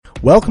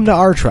Welcome to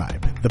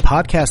OurTribe, the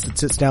podcast that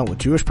sits down with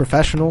Jewish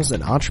professionals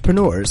and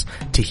entrepreneurs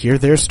to hear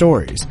their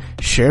stories,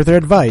 share their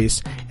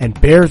advice, and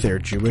bare their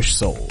Jewish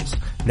souls.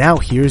 Now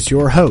here's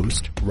your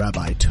host,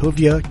 Rabbi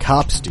Tuvia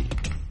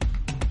Kopstein.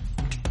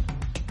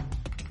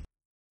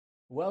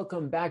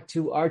 Welcome back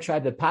to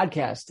OurTribe, the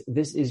podcast.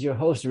 This is your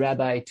host,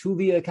 Rabbi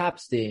Tuvia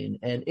Kopstein.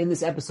 And in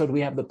this episode,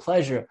 we have the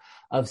pleasure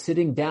of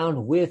sitting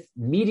down with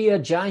media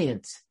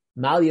giant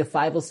Malya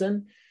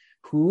Feivelson,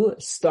 who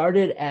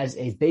started as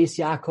a Beis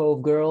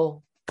Yaakov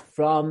girl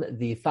from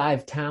the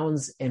five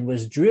towns and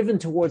was driven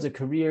towards a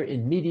career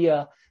in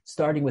media,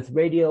 starting with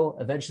radio,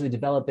 eventually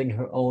developing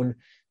her own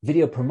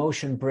video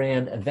promotion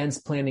brand, events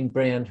planning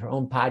brand, her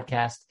own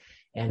podcast.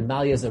 And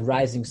Malya is a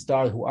rising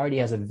star who already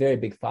has a very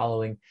big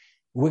following.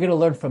 We're going to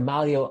learn from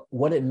Malya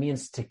what it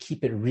means to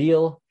keep it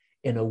real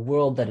in a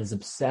world that is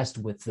obsessed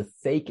with the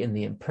fake and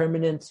the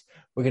impermanent.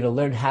 We're going to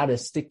learn how to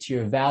stick to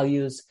your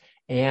values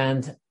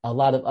and a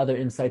lot of other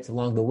insights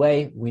along the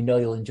way. We know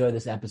you'll enjoy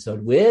this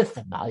episode with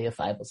Malya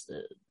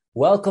Feivelson.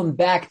 Welcome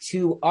back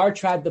to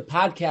OurTribe, the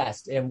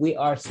podcast. And we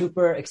are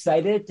super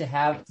excited to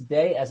have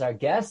today as our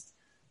guest,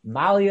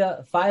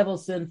 Malya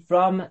Feivelson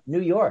from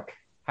New York.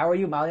 How are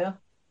you, Malya?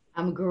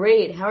 I'm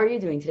great. How are you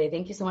doing today?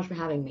 Thank you so much for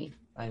having me.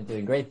 I'm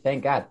doing great.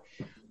 Thank God.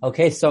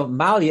 Okay. So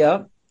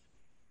Malya,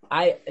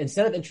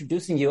 instead of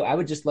introducing you, I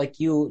would just like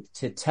you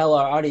to tell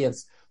our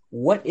audience,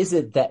 what is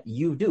it that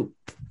you do?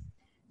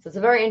 So it's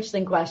a very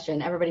interesting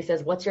question. Everybody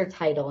says, what's your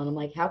title? And I'm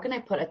like, how can I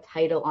put a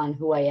title on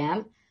who I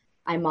am?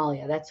 I'm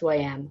Malya. That's who I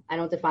am. I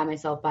don't define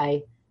myself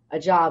by a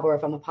job or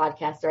if I'm a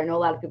podcaster. I know a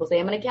lot of people say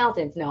I'm an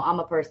accountant. No, I'm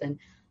a person.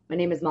 My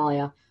name is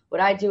Malya.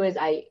 What I do is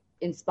I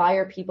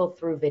inspire people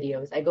through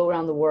videos. I go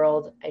around the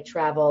world. I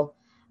travel.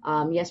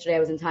 Yesterday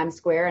I was in Times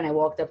Square and I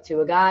walked up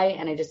to a guy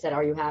and I just said,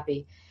 "Are you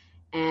happy?"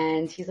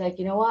 And he's like,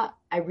 "You know what?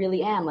 I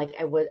really am.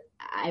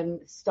 I'm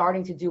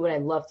starting to do what I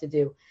love to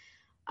do."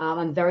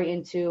 I'm very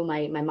into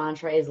my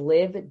mantra is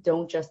live,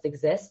 don't just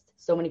exist.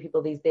 So many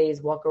people these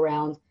days walk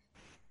around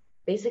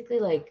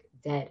basically like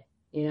dead,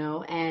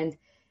 and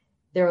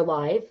they're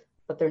alive,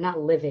 but they're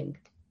not living.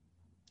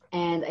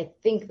 And I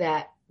think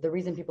that the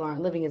reason people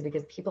aren't living is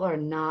because people are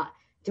not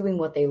doing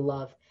what they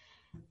love.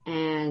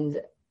 And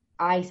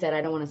I said,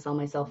 I don't want to sell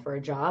myself for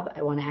a job.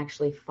 I want to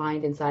actually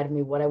find inside of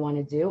me what I want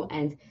to do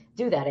and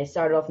do that. I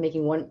started off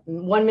making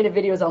one minute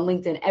videos on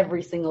LinkedIn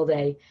every single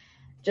day,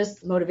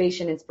 just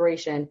motivation,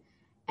 inspiration.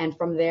 And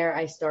from there,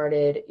 I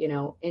started,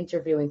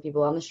 interviewing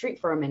people on the street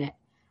for a minute.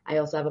 I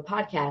also have a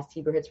podcast,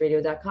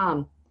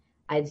 HebrewHitsRadio.com.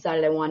 I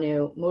decided I want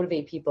to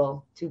motivate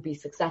people to be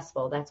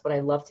successful. That's what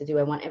I love to do.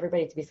 I want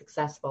everybody to be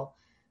successful.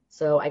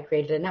 So I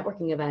created a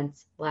networking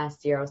event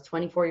last year. I was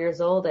 24 years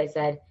old. I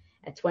said,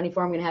 at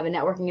 24, I'm going to have a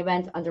networking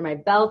event under my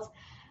belt.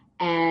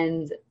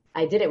 And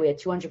I did it. We had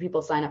 200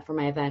 people sign up for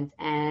my event.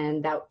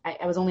 And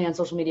I was only on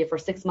social media for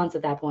 6 months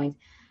at that point.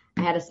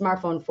 I had a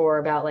smartphone for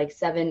about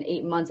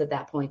 7-8 months at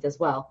that point as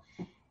well.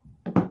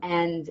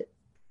 And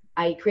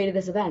I created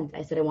this event.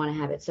 I said, I want to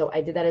have it. So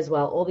I did that as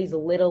well. All these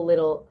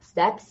little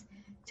steps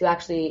to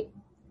actually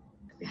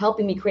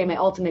helping me create my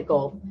ultimate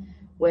goal,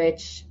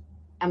 which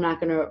I'm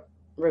not going to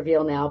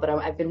reveal now, but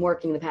I've been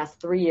working the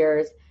past 3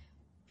 years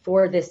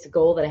for this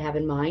goal that I have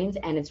in mind.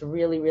 And it's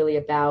really, really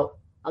about,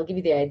 I'll give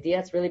you the idea.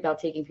 It's really about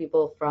taking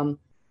people from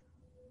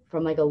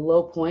a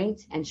low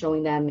point and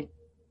showing them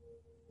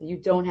you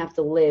don't have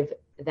to live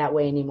that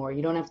way anymore.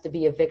 You don't have to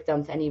be a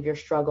victim to any of your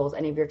struggles,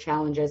 any of your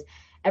challenges.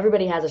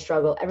 Everybody has a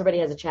struggle. Everybody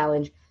has a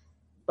challenge.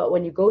 But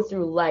when you go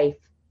through life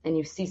and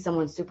you see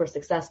someone super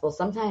successful,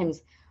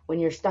 sometimes when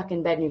you're stuck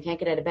in bed and you can't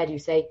get out of bed, you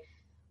say,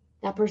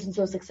 that person's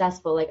so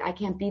successful. I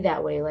can't be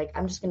that way.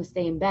 I'm just going to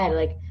stay in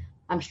bed.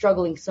 I'm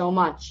struggling so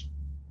much.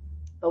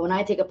 But when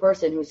I take a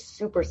person who's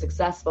super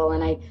successful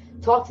and I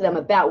talk to them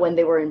about when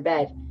they were in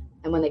bed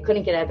and when they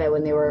couldn't get out of bed,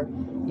 when they were,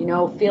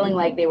 feeling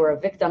like they were a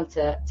victim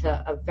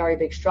to a very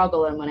big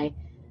struggle. And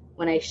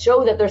when I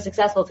show that they're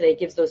successful today, it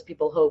gives those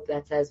people hope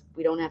that says,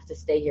 we don't have to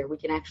stay here. We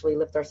can actually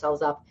lift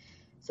ourselves up.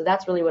 So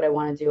that's really what I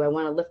want to do. I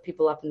want to lift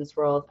people up in this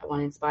world. I want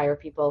to inspire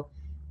people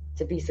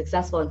to be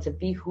successful and to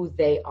be who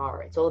they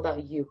are. It's all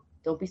about you.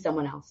 Don't be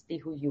someone else. Be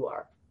who you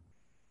are.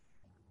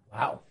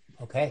 Wow.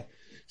 Okay.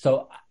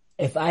 So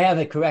if I have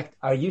it correct,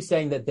 are you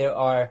saying that there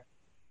are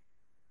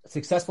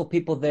successful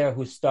people there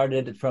who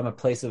started from a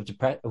place of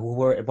depression, who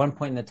were at one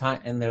point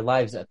in their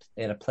lives at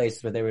a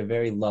place where they were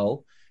very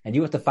low, and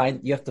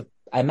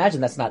I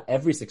imagine that's not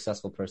every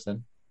successful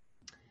person.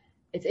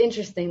 It's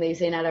interesting that you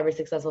say not every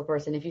successful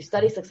person. If you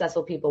study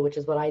successful people, which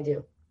is what I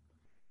do,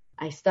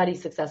 I study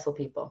successful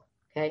people,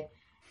 okay?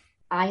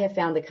 I have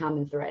found a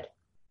common thread.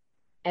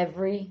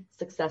 Every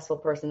successful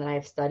person that I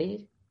have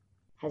studied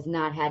has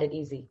not had it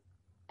easy.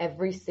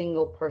 Every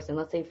single person,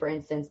 let's say, for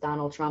instance,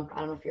 Donald Trump. I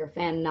don't know if you're a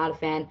fan, not a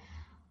fan,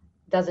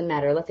 doesn't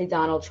matter. Let's say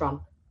Donald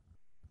Trump.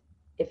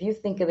 If you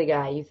think of the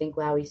guy, you think,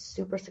 wow, he's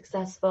super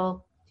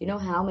successful. Do you know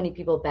how many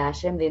people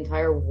bash him? The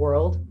entire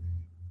world,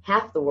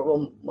 half the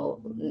world, well,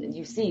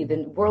 you see,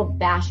 the world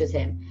bashes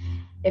him.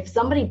 If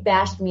somebody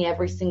bashed me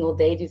every single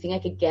day, do you think I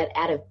could get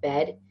out of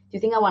bed? Do you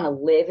think I want to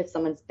live if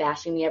someone's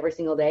bashing me every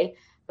single day?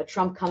 but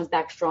Trump comes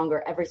back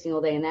stronger every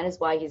single day. And that is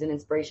why he's an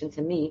inspiration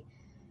to me,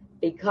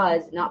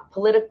 because not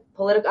political,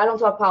 I don't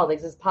talk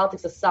politics. It's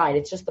politics aside.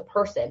 It's just the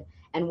person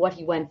and what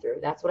he went through.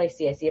 That's what I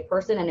see. I see a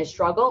person and his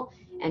struggle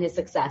and his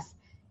success.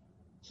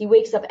 He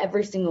wakes up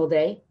every single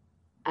day.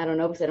 I don't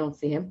know because I don't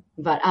see him,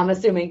 but I'm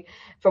assuming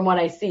from what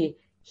I see,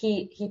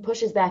 he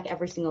pushes back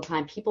every single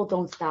time. People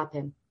don't stop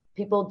him.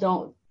 People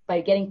don't,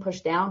 by getting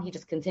pushed down, he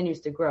just continues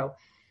to grow.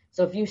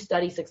 So if you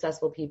study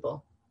successful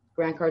people,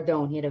 Grant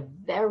Cardone, he had a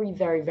very,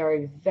 very,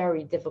 very,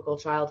 very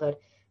difficult childhood.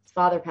 His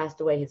father passed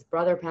away. His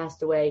brother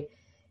passed away.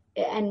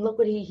 And look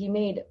what he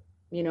made,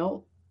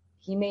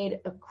 he made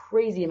a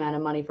crazy amount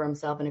of money for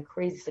himself and a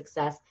crazy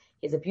success.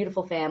 He has a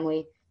beautiful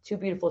family, 2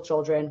 beautiful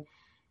children.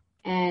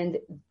 And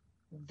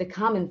the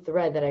common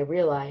thread that I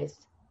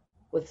realized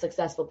with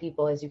successful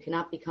people is you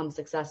cannot become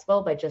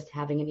successful by just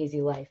having an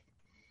easy life,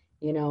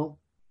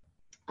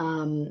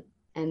 and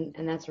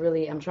that's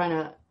really, I'm trying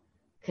to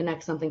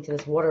connect something to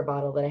this water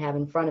bottle that I have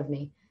in front of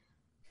me.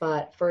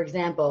 But for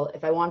example,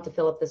 if I want to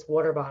fill up this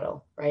water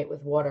bottle, right,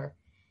 with water,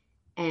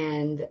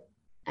 and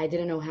I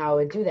didn't know how I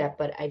would do that,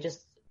 but I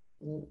just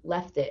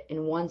left it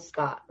in one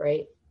spot,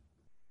 right?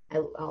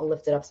 I'll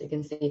lift it up so you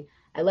can see.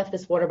 I left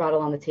this water bottle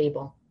on the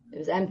table. It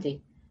was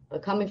empty,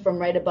 but coming from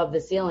right above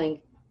the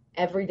ceiling,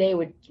 every day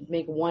would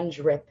make one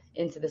drip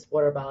into this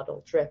water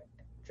bottle. Drip,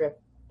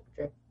 drip,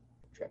 drip,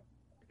 drip,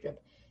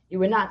 drip. You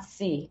would not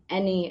see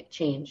any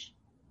change.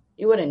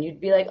 You wouldn't. You'd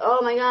be like, oh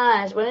my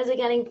gosh, when is it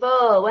getting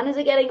full? When is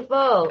it getting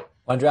full?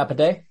 1 drop a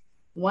day?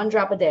 1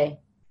 drop a day.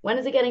 When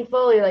is it getting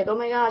full? You're like, oh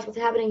my gosh, what's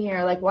happening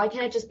here? Like, why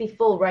can't it just be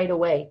full right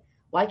away?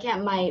 Why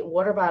can't my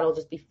water bottle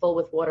just be full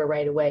with water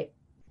right away?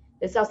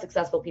 This is how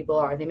successful people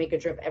are. They make a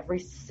drip every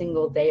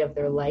single day of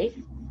their life.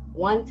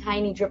 One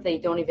tiny drip that you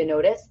don't even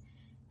notice.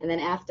 And then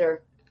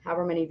after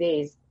however many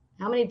days,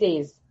 how many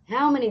days,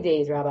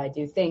 Rabbi, do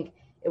you think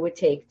it would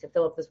take to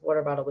fill up this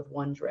water bottle with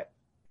 1 drip?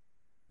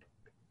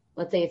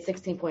 Let's say it's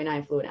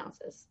 16.9 fluid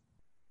ounces.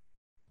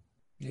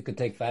 It could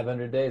take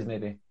 500 days,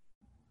 maybe.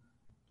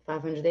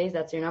 500 days,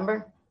 that's your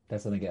number?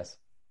 That's what I guess.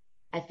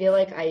 I feel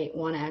like I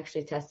want to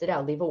actually test it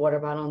out. Leave a water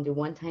bottle and do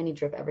 1 tiny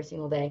drip every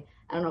single day.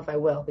 I don't know if I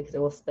will because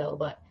it will spill,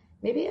 but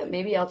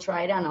maybe I'll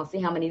try it out and I'll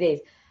see how many days.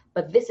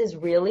 But this is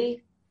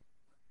really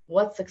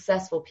what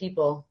successful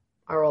people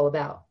are all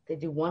about. They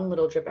do 1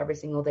 little drip every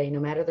single day, no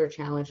matter their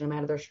challenge, no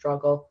matter their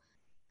struggle,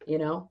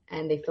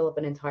 and they fill up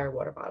an entire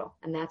water bottle.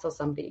 And that's how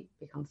somebody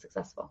becomes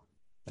successful.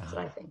 That's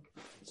what I think.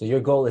 So your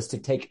goal is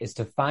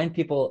to find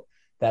people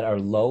that are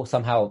low.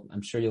 Somehow,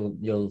 I'm sure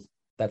you'll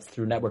that's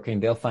through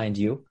networking, they'll find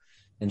you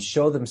and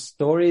show them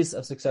stories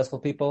of successful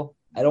people.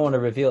 I don't want to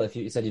reveal, if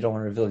you said you don't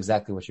want to reveal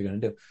exactly what you're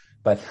going to do,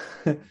 but,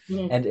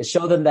 and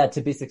show them that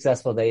to be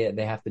successful,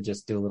 they have to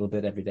just do a little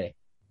bit every day.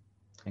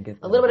 And get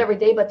a little bit every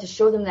day, but to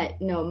show them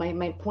that,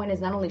 my point is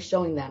not only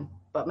showing them,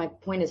 but my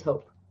point is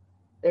hope.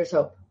 There's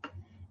hope.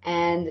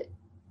 And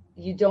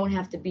you don't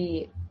have to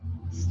be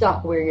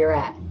stuck where you're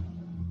at.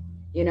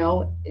 You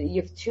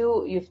have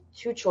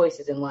two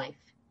choices in life.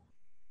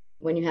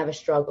 When you have a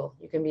struggle,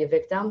 you can be a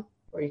victim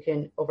or you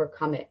can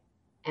overcome it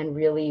and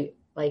really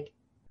like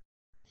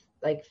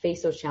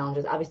face those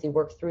challenges, obviously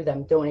work through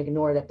them. Don't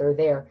ignore that they're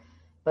there,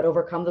 but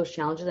overcome those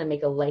challenges and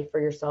make a life for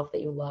yourself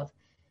that you love.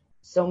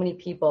 So many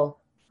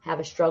people have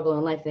a struggle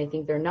in life and they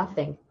think they're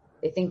nothing.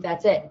 They think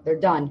that's it. They're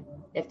done.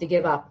 They have to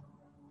give up.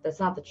 That's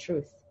not the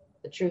truth.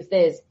 The truth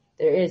is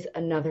there is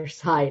another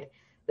side,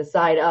 the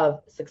side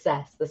of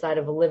success, the side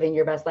of living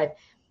your best life.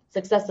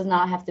 Success does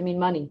not have to mean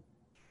money.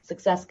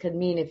 Success could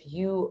mean if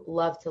you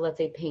love to, let's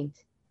say, paint,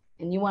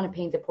 and you want to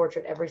paint a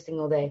portrait every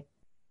single day,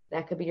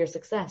 that could be your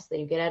success, that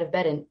you get out of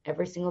bed and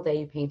every single day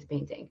you paint a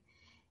painting.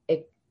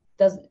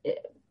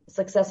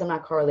 Success, I'm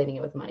not correlating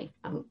it with money.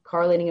 I'm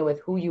correlating it with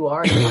who you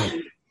are,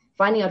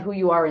 finding out who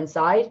you are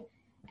inside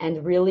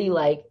and really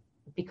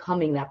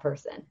becoming that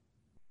person.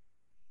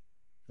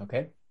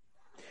 Okay.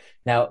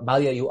 Now,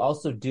 Malya, you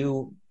also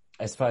do,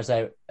 as far as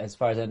I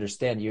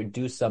understand, you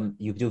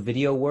do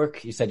video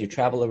work. You said you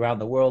travel around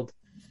the world.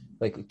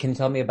 Can you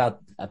tell me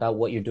about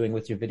what you're doing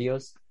with your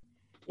videos?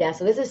 Yeah,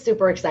 so this is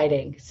super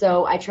exciting.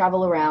 So I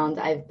travel around.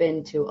 I've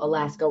been to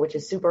Alaska, which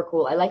is super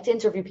cool. I like to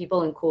interview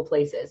people in cool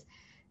places.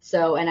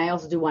 So, and I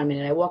also do 1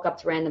 minute. I walk up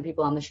to random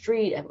people on the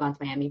street. I've gone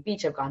to Miami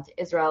Beach. I've gone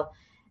to Israel.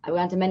 I've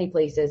gone to many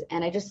places.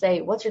 And I just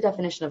say, what's your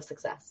definition of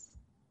success?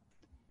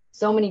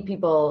 So many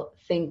people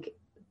think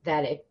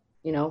that I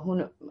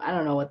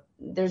don't know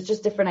there's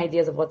just different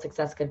ideas of what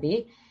success could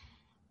be.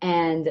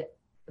 And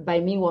by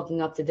me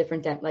walking up to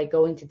different,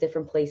 going to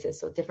different places,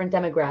 so different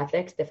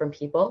demographics, different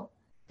people,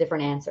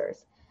 different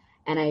answers.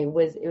 And it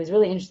was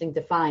really interesting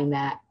to find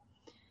that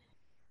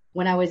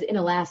when I was in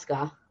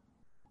Alaska,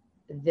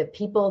 the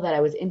people that I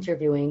was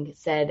interviewing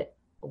said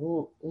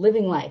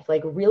living life,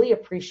 really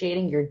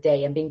appreciating your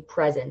day and being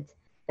present,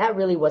 that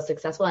really was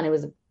successful. And it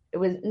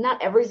was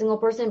not every single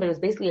person, but it was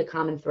basically a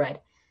common thread.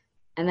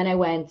 And then I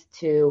went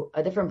to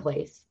a different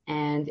place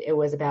and it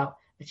was about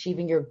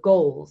achieving your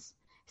goals,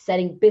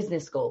 setting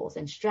business goals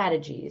and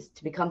strategies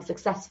to become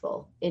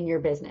successful in your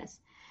business.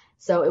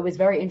 So it was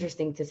very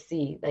interesting to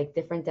see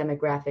different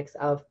demographics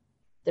of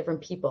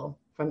different people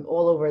from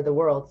all over the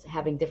world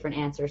having different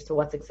answers to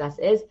what success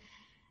is.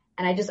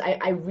 And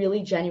I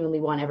really genuinely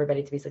want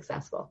everybody to be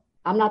successful.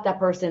 I'm not that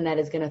person that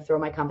is going to throw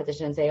my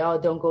competition and say, oh,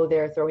 don't go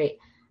there, throw hate.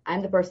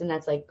 I'm the person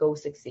that's like, go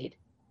succeed.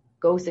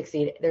 Go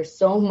succeed. There's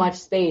so much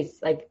space.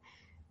 Like,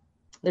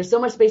 there's so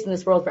much space in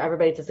this world for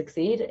everybody to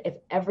succeed. If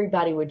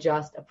everybody would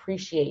just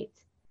appreciate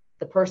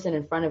the person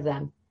in front of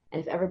them,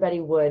 and if everybody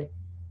would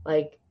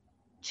like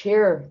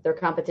cheer their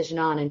competition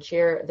on and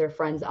cheer their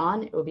friends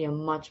on, it would be a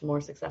much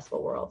more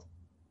successful world.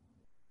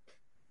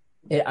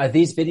 Are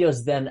these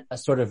videos then a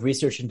sort of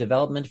research and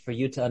development for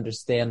you to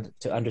understand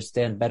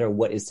better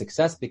what is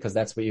success, because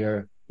that's what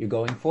you're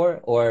going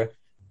for, or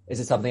is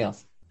it something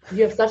else?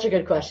 You have such a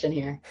good question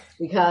here,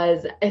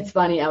 because it's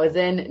funny. I was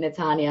in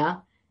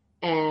Netanya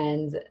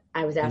and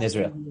I was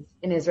asking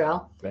in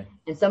Israel, right.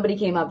 And somebody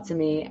came up to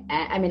me.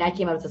 I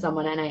came up to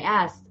someone and I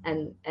asked,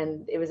 and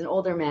it was an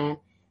older man,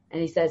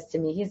 and he says to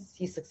me,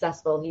 he's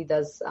successful. He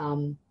does,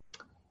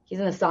 he's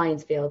in the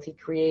science field. He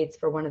creates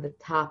for one of the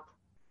top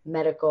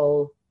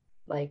medical,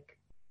 like,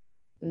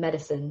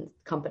 medicine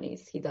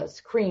companies. He does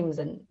creams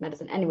and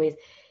medicine. Anyways,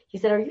 he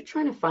said, are you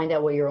trying to find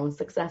out what your own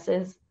success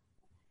is?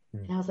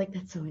 And I was like,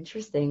 that's so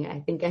interesting. I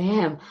think I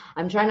am.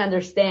 I'm trying to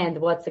understand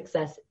what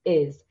success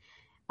is,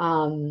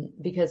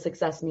 because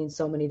success means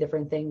so many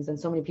different things, and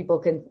so many people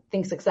can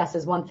think success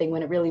is one thing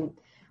when it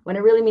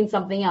really means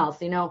something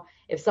else. You know,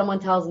 if someone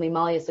tells me,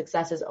 Malya,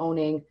 success is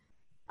owning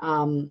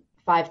 5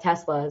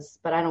 Teslas,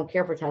 but I don't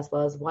care for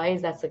Teslas, why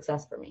is that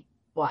success for me?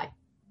 Why?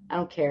 I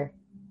don't care.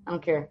 I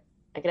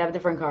could have a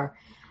different car.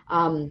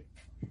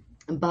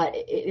 But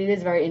it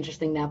is very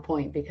interesting, that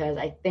point, because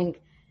I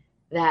think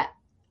that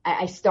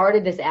I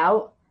started this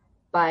out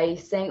by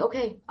saying,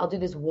 okay, I'll do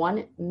this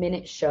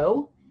 1-minute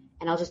show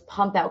and I'll just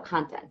pump out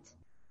content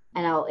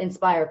and I'll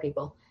inspire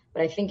people.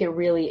 But I think it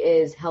really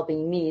is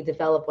helping me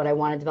develop what I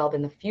want to develop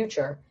in the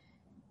future,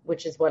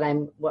 which is what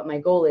my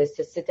goal is,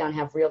 to sit down and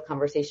have real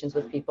conversations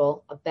with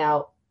people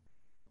about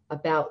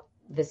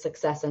the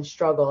success and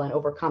struggle and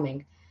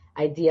overcoming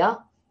idea.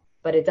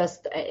 But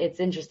it's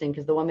interesting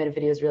because the 1-minute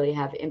videos really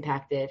have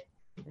impacted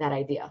that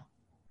idea,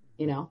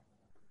 you know?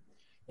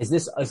 Is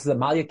the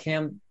Malya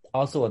Cam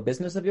also a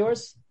business of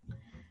yours?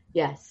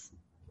 Yes.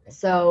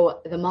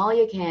 So the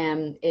Malya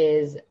Cam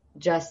is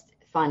just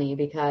funny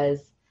because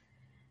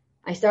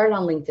I started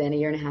on LinkedIn 1.5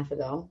 years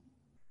ago,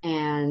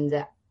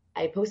 and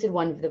I posted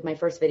my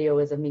first video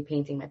was of me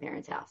painting my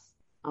parents' house.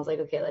 I was like,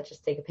 okay, let's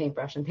just take a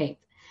paintbrush and paint.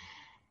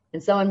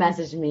 And someone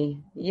messaged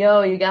me,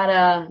 yo, you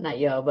gotta, not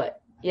yo,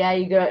 but yeah,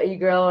 you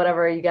girl,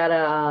 whatever, you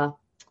gotta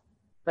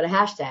put a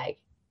hashtag.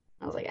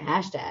 I was like, a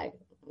hashtag?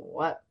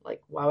 What?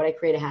 Like, why would I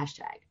create a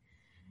hashtag?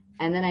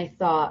 And then I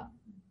thought,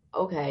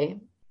 okay,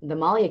 the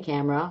Malya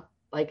camera,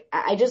 like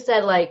I just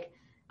said, like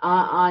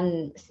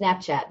on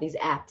Snapchat, these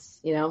apps,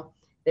 you know,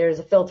 there's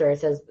a filter. It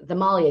says the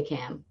Malya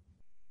Cam.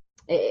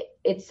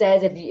 It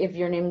says if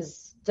your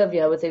name's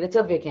Tuvia, I would say the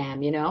Tuvia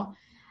Cam, you know.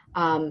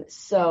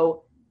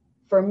 So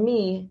for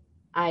me,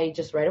 I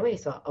just right away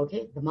saw,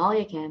 okay, the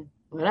Malya Cam,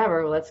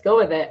 whatever, let's go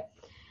with it.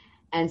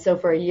 And so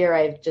for a year,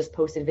 I've just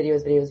posted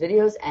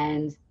videos,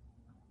 and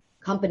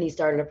companies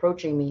started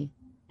approaching me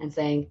and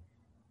saying,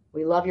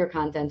 we love your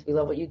content. We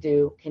love what you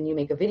do. Can you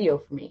make a video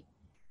for me?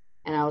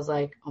 And I was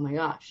like, oh my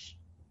gosh,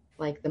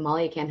 like the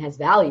Malya Cam has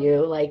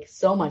value, like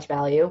so much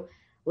value.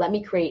 Let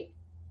me create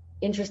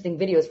interesting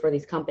videos for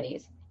these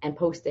companies and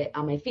post it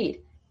on my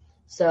feed.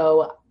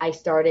 So I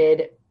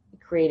started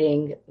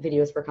creating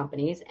videos for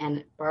companies,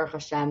 and Baruch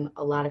Hashem,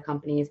 a lot of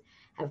companies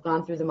have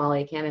gone through the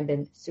Malya Cam and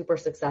been super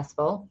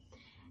successful.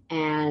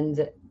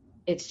 And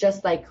it's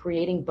just like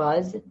creating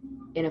buzz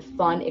in a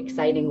fun,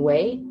 exciting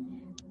way,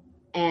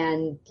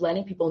 and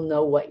letting people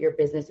know what your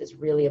business is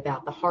really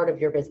about, the heart of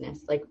your business.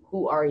 Like,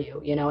 who are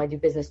you? You know, I do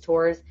business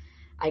tours.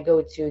 I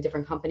go to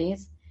different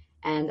companies,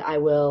 and I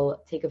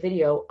will take a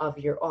video of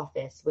your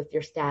office with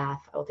your staff.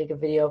 I will take a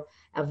video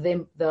of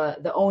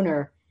the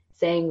owner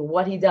saying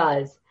what he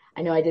does.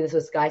 I know I did this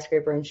with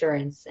Skyscraper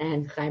Insurance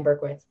and Chaim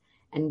Berkowitz,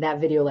 and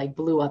that video like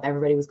blew up.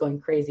 Everybody was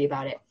going crazy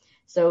about it.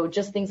 So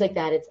just things like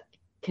that. It's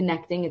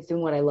connecting. It's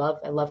doing what I love.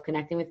 I love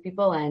connecting with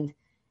people, and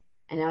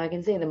now I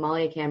can say the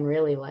Malya Cam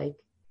really like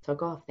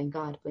took off. Thank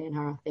God.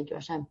 Thank you,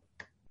 Hashem.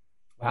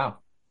 Wow.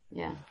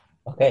 Yeah.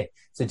 Okay.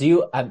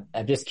 So I'm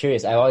just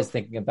curious. I'm always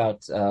thinking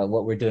about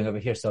what we're doing over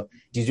here. So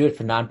do you do it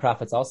for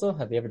nonprofits also?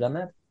 Have you ever done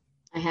that?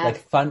 I have.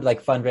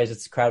 Like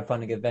fundraisers,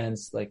 crowdfunding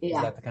events, like, yeah.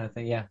 Is that the kind of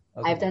thing? Yeah.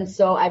 Okay. I've done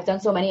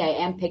so many.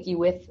 I am picky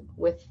with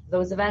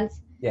those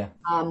events. Yeah.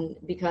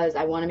 Because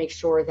I want to make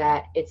sure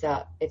that it's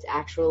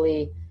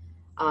actually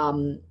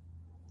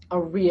a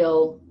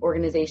real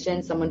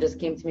organization. Someone just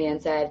came to me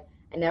and said,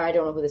 and now I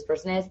don't know who this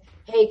person is.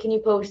 Hey, can you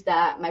post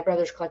that my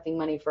brother's collecting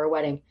money for a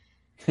wedding?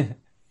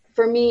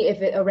 For me,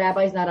 if a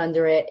rabbi's not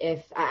under it,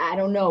 if I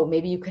don't know,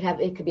 maybe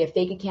it could be a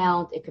fake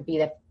account. It could be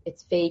that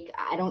it's fake.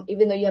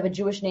 Even though you have a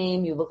Jewish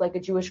name, you look like a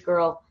Jewish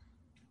girl.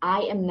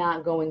 I am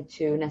not going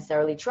to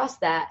necessarily trust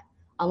that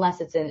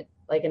unless it's an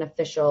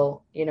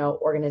official,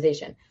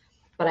 organization.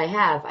 But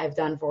I've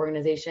done for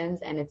organizations,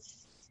 and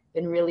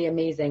been really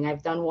amazing.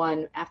 I've done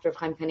one after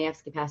Chaim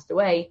Kanievsky passed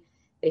away.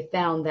 They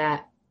found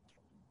that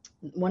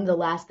one of the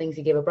last things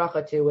he gave a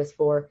bracha to was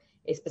for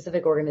a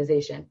specific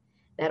organization.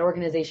 That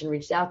organization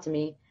reached out to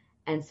me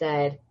and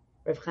said,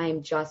 Rav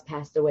Chaim just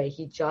passed away.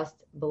 He just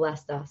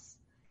blessed us,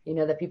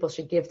 that people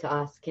should give to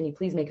us. Can you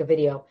please make a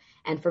video?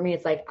 And for me,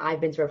 it's like,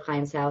 I've been to Rav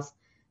Chaim's house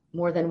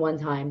more than one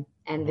time.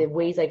 And the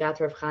ways I got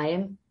to Rav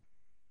Chaim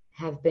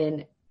have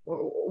been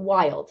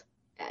wild.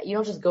 You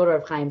don't just go to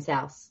Rav Chaim's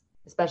house,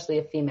 especially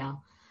a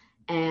female.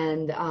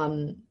 And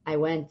I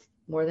went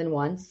more than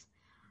once.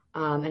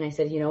 And I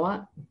said, you know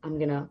what? I'm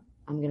gonna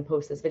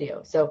post this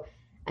video. So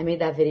I made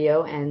that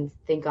video, and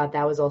thank God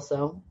that was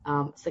also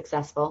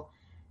successful.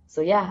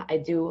 So yeah, I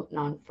do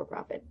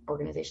non-for-profit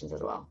organizations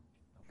as well.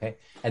 Okay.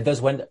 And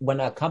when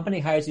a company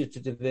hires you to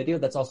do video,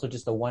 that's also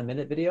just a 1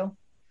 minute video?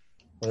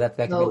 Or that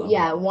could be longer?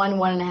 Yeah,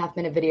 1.5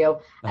 minute video.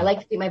 Uh-huh. I like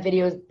to keep my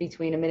videos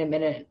between a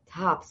minute,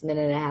 tops,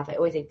 minute and a half. I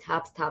always say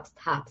tops,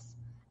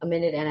 a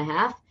minute and a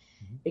half,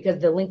 because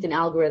the LinkedIn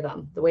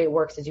algorithm, the way it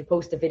works is you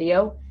post a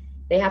video,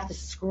 they have to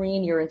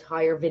screen your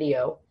entire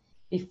video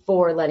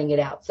before letting it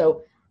out.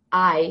 So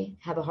I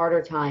have a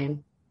harder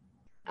time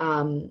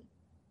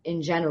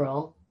in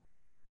general,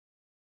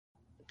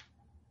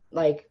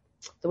 like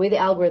the way the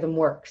algorithm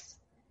works.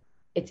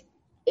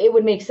 It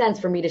would make sense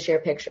for me to share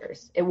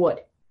pictures. It would,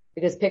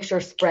 because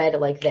pictures spread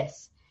like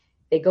this.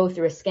 They go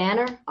through a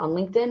scanner on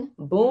LinkedIn,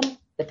 boom,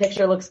 the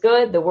picture looks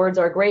good, the words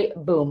are great,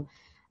 boom.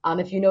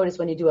 If you notice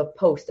when you do a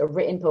post, a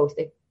written post,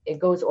 it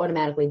goes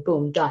automatically,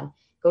 boom, done.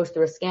 Goes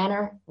through a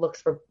scanner,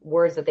 looks for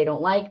words that they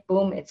don't like,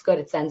 boom, it's good,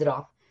 it sends it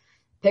off.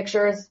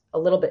 Pictures, a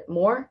little bit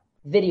more.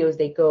 Videos,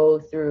 they go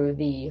through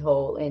the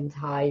whole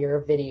entire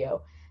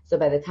video. So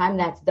by the time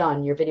that's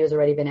done, your video's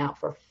already been out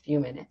for a few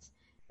minutes.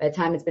 By the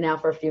time it's been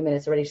out for a few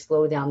minutes, already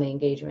slowed down the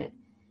engagement,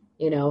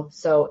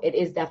 So it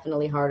is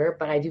definitely harder,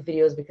 but I do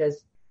videos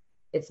because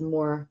it's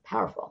more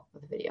powerful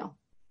with a video.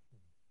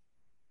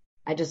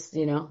 I just,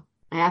 I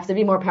have to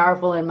be more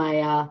powerful in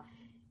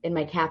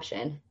my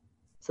caption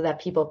so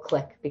that people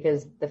click,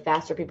 because the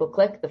faster people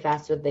click, the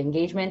faster the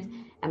engagement,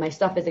 and my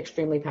stuff is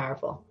extremely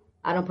powerful.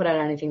 I don't put out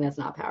anything that's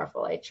not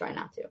powerful. I try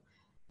not to,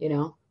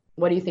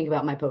 What do you think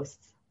about my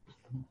posts?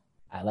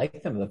 I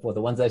like them.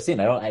 The ones I've seen.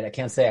 I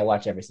can't say I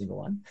watch every single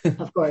one.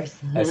 Of course.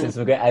 I've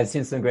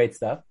seen some great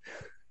stuff.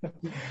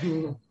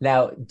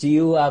 Now, do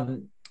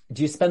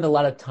you spend a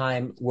lot of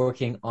time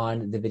working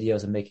on the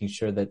videos and making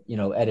sure that,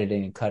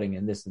 editing and cutting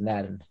and this and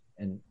that,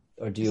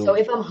 or do you? So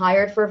if I'm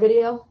hired for a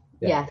video,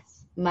 yes.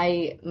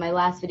 My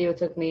last video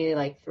took me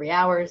like 3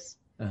 hours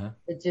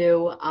to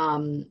do,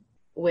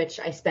 which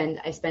I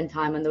spend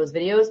time on those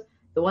videos.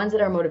 The ones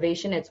that are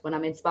motivation, it's when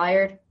I'm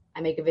inspired,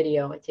 I make a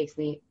video. It takes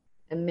me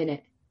a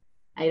minute.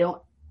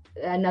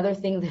 Another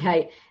thing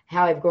that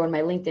how I've grown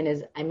my LinkedIn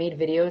is I made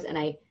videos and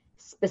I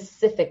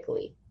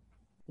specifically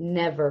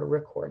never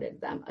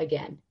recorded them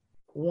again.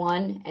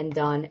 One and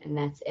done, and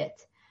that's it.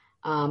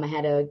 I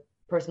had a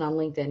person on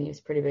LinkedIn. He was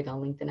pretty big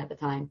on LinkedIn at the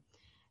time.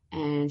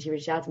 And she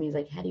reached out to me. He's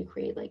like, how do you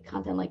create like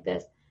content like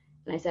this?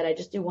 And I said, I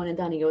just do one and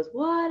done. He goes,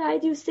 what? I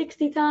do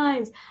 60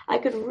 times. I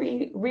could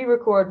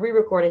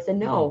re-record. I said,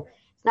 no,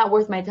 it's not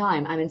worth my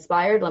time. I'm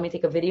inspired. Let me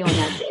take a video and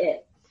that's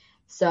it.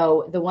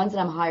 So the ones that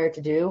I'm hired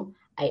to do,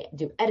 I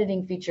do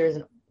editing features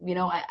and,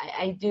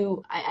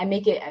 I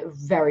make it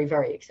very,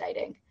 very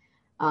exciting.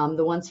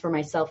 The ones for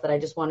myself that I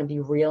just want to be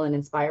real and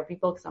inspire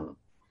people because I'm,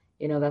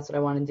 that's what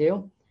I want to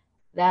do.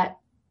 That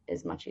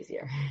is much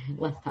easier,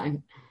 less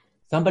time.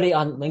 Somebody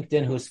on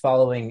LinkedIn who's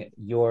following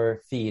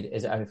your feed,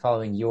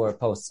 following your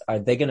posts, are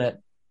they going to,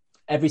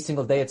 every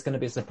single day it's going to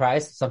be a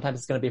surprise? Sometimes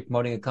it's going to be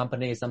promoting a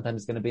company. Sometimes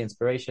it's going to be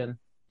inspiration.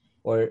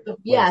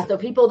 So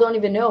people don't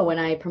even know when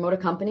I promote a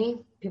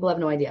company, people have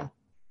no idea.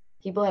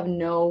 People have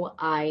no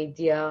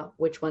idea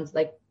which one's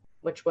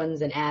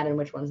an ad and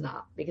which one's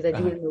not, because I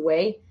do it in a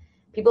way.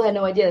 People had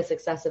no idea the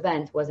success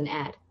event was an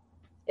ad.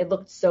 It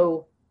looked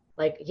so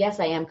like, yes,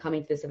 I am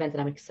coming to this event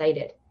and I'm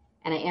excited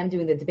and I am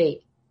doing the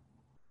debate,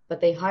 but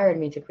they hired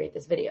me to create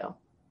this video.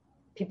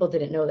 People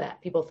didn't know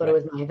that. People thought it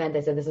was my event.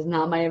 I said, this is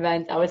not my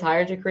event. I was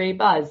hired to create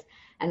buzz.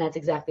 And that's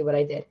exactly what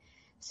I did.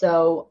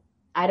 So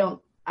I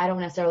don't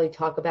necessarily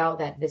talk about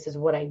that this is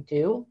what I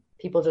do.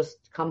 People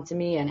just come to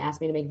me and ask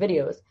me to make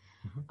videos.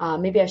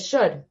 Maybe I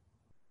should,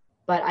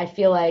 but I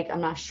feel like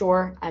I'm not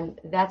sure.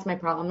 That's my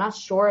problem. I'm not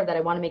sure that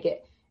I want to make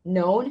it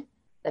known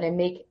that I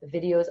make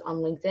videos on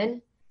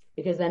LinkedIn,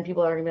 because then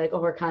people are going to be like,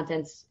 oh, her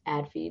content's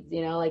ad feeds,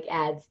 like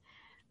ads.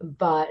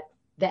 But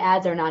the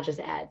ads are not just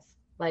ads.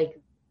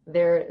 Like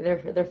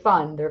they're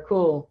fun, they're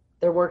cool,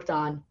 they're worked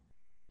on,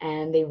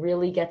 and they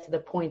really get to the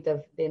point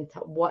of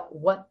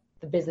what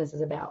the business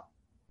is about.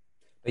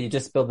 But you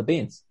just spill the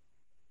beans.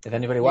 If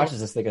anybody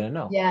watches this, they're going to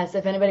know. Yes,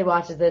 if anybody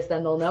watches this,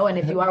 then they'll know. And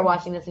if you are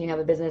watching this and you have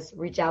a business,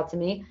 reach out to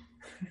me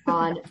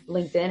on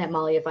LinkedIn at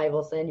Malya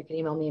Feivelson. You can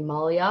email me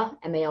Malya,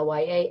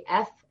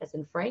 MALYAF, as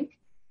in Frank,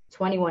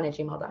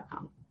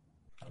 21@gmail.com.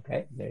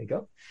 Okay, there you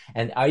go.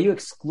 And are you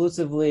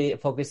exclusively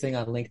focusing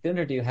on LinkedIn,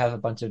 or do you have a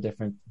bunch of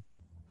different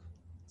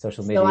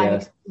social media? So I'm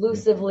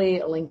exclusively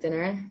a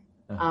LinkedIner.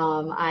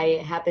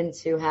 I happen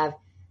to have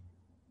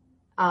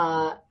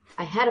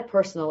I had a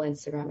personal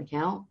Instagram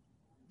account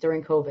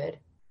during COVID.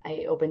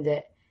 I opened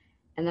it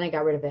and then I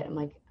got rid of it. I'm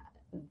like,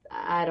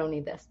 I don't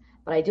need this.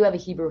 But I do have a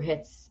Hebrew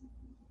Hits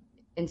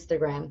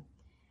Instagram.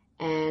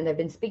 And I've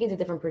been speaking to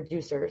different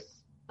producers,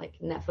 like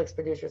Netflix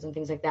producers and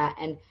things like that.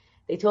 And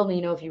they told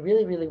me, if you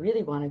really, really,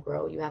 really want to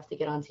grow, you have to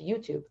get onto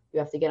YouTube. You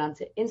have to get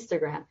onto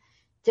Instagram,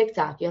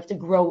 TikTok. You have to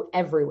grow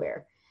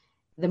everywhere.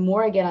 The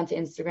more I get onto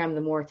Instagram,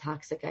 the more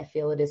toxic I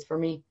feel it is for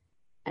me.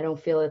 I don't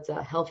feel it's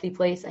a healthy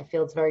place. I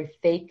feel it's very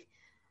fake.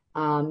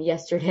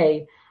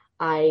 Yesterday,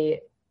 I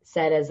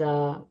said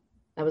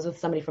I was with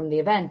somebody from the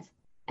event,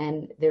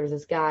 and there was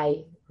this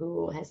guy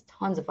who has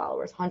tons of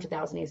followers,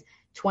 100,000. He's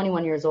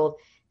 21 years old,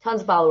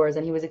 tons of followers,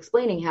 and he was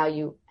explaining how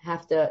you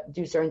have to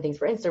do certain things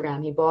for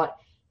Instagram. He bought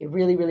a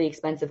really, really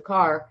expensive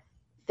car,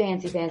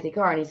 fancy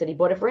car, and he said he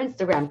bought it for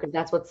Instagram because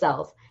that's what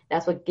sells.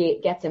 That's what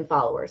gets him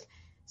followers.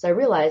 So I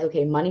realized,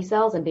 okay, money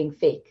sells and being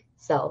fake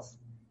sells.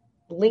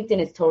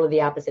 LinkedIn is totally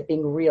the opposite.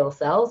 Being real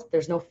sells.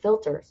 There's no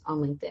filters on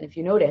LinkedIn. If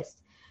you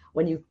noticed,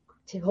 when you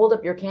hold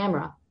up your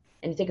camera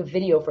and you take a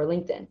video for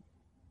LinkedIn,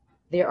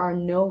 there are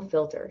no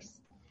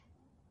filters.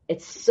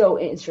 It's so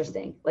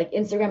interesting. Like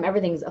Instagram,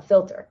 everything's a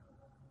filter.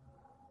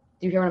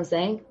 Do you hear what I'm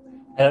saying?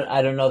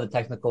 I don't know the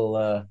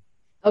technical.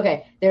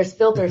 Okay, there's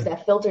filters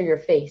that filter your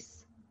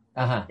face,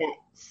 that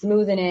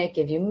smoothen it,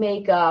 give you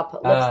makeup,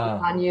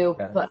 lipstick on you,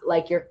 okay. put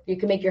like you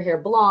can make your hair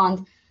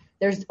blonde.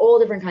 There's all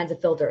different kinds of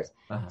filters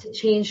to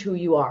change who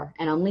you are.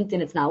 And on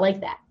LinkedIn, it's not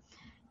like that.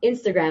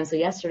 Instagram. So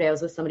yesterday I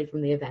was with somebody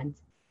from the event,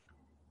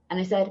 and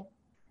I said,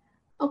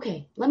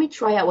 okay, let me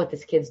try out what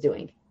this kid's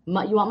doing. You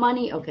want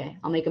money? Okay,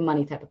 I'll make a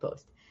money type of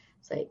post.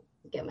 So I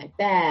get my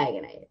bag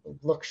and I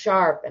look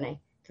sharp and I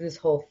do this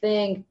whole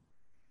thing.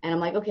 And I'm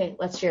like, okay,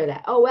 let's share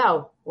that. Oh,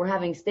 wow, we're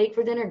having steak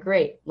for dinner?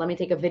 Great. Let me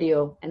take a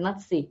video and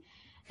let's see.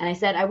 And I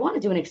said, I want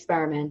to do an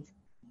experiment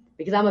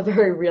because I'm a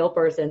very real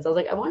person. So I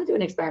was like, I want to do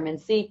an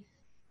experiment. See,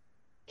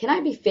 can I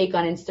be fake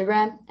on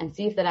Instagram and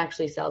see if that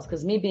actually sells?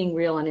 Because me being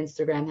real on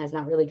Instagram has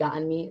not really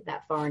gotten me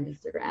that far on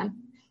Instagram.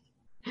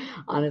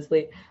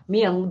 Honestly,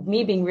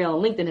 me being real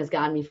on LinkedIn has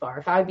gotten me far.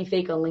 If I would be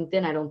fake on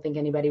LinkedIn, I don't think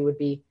anybody would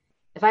be.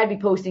 If I'd be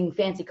posting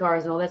fancy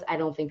cars and all this, I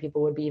don't think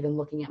people would be even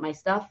looking at my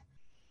stuff.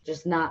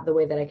 Just not the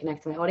way that I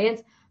connect to my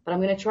audience. But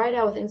I'm going to try it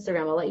out with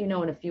Instagram. I'll let you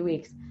know in a few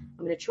weeks.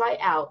 I'm going to try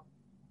out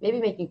maybe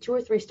making 2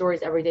 or 3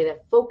 stories every day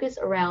that focus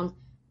around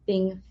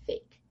being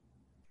fake.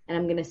 And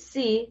I'm going to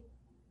see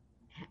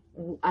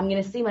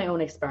my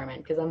own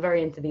experiment because I'm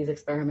very into these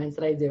experiments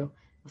that I do.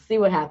 I'll see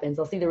what happens.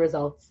 I'll see the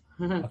results.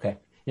 Okay.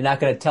 You're not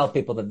going to tell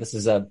people that this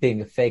is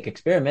being a fake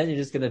experiment. You're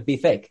just going to be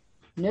fake.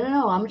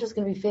 No. I'm just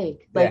going to be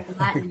fake. Like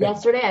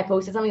yesterday, I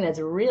posted something that's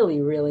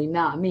really, really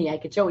not me. I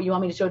could show it. You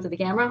want me to show it to the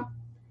camera?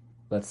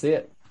 Let's see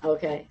it.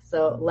 Okay.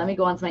 So let me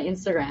go onto my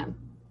Instagram. I'm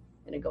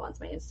going to go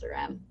onto my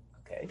Instagram.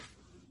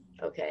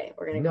 Okay.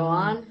 We're going to go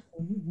on.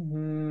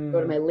 Go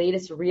to my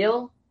latest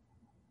reel.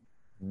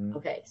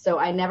 Okay. So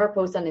I never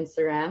post on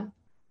Instagram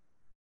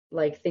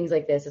like things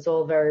like this. It's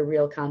all very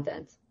real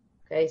content.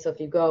 Okay. So if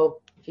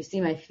you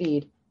see my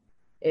feed,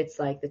 it's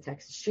like the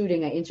Texas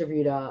shooting. I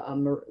interviewed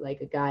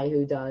a guy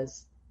who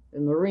does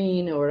the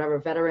Marine or whatever,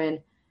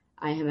 veteran.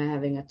 I am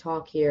having a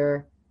talk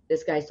here.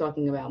 This guy's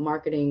talking about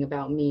marketing,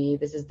 about me.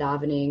 This is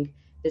davening.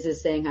 This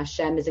is saying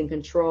Hashem is in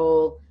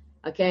control.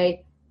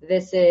 Okay.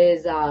 This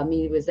is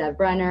me with Zev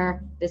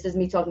Brenner. This is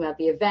me talking about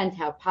the event,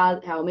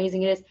 how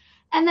amazing it is.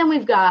 And then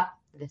we've got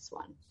this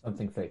one.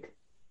 Something fake.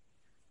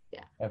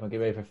 Yeah. Everyone get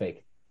ready for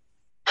fake.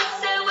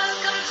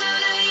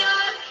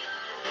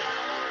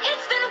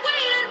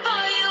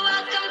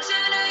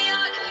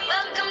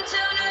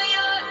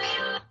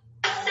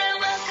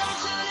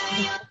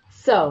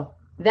 So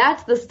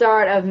that's the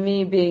start of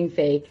me being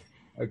fake.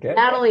 Okay.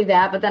 Not only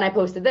that, but then I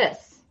posted this.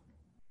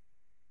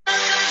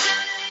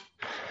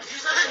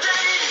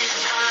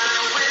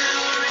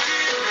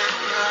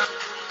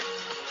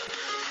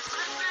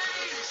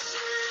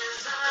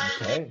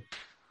 Okay.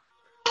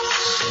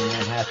 In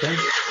Manhattan.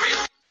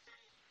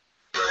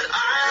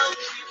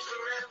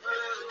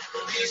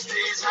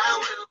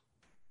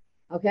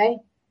 Okay.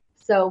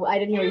 So I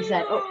didn't hear what you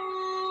said.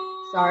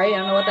 Oh, sorry. I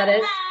don't know what that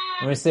is.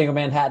 When we're seeing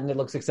Manhattan, it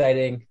looks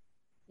exciting.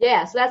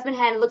 Yeah, so that's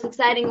Manhattan. It looks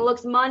exciting. It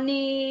looks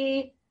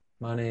money.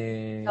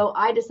 So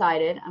I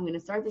decided I'm going to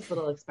start this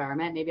little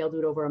experiment. Maybe I'll do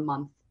it over a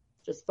month,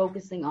 just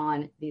focusing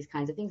on these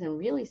kinds of things and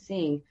really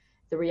seeing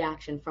the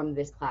reaction from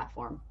this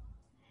platform.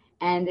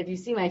 And if you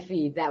see my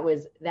feed, that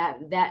was that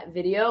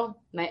video.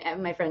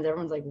 My friends,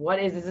 everyone's like, "What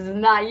is this? This is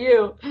not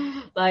you."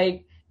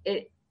 Like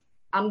it.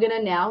 I'm going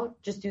to now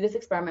just do this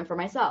experiment for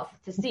myself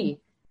to see,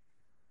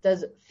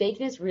 does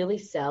fakeness really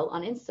sell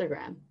on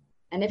Instagram?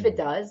 And if it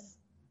does,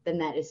 then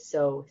that is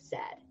so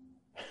sad.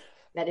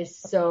 That is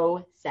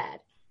so sad.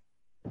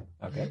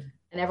 Okay.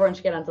 And everyone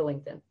should get onto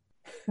LinkedIn.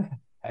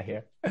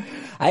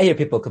 I hear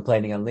people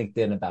complaining on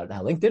LinkedIn about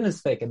how LinkedIn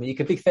is fake. I mean, you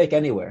can be fake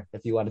anywhere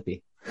if you want to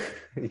be.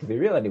 You can be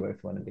real anywhere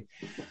if you want to be.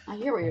 I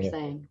hear what you're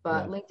saying,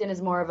 but LinkedIn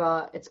is more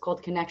of it's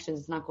called connections.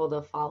 It's not called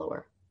a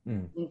follower.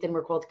 LinkedIn,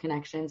 we're called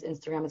connections.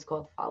 Instagram is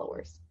called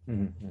followers.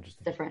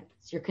 Interesting. Different.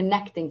 So you're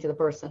connecting to the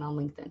person on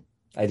LinkedIn.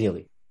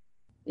 Ideally.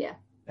 Yeah.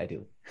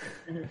 Ideally.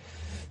 Mm-hmm.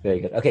 Very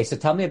good. Okay, so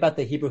tell me about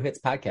the Hebrew Hits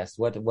podcast.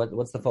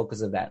 What's the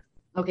focus of that?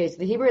 Okay, so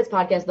the Hebrew Hits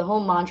podcast, the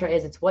whole mantra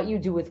is it's what you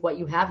do with what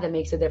you have that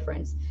makes a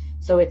difference.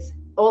 So it's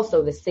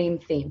also the same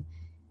theme,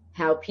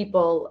 how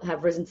people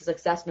have risen to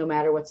success no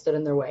matter what stood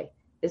in their way.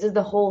 This is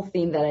the whole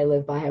theme that I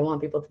live by. I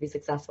want people to be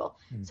successful.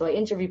 So I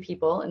interview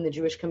people in the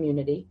Jewish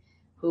community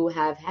who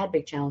have had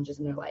big challenges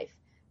in their life.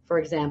 For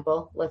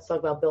example, let's talk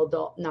about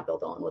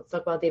let's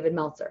talk about David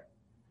Meltzer.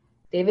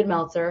 David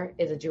Meltzer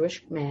is a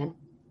Jewish man.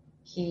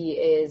 He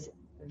is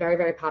very,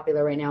 very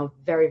popular right now,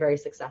 very, very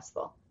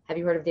successful. Have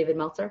you heard of David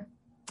Meltzer?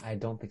 I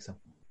don't think so.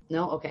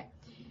 No? Okay.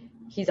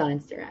 He's on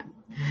Instagram.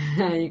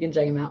 You can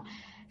check him out.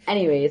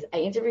 Anyways, I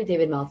interviewed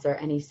David Meltzer,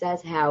 and he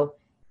says how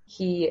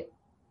he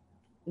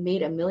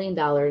made $1 million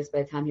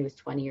by the time he was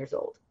 20 years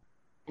old.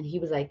 And he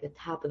was like the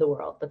top of the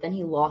world. But then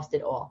he lost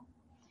it all.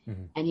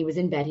 Mm-hmm. And he was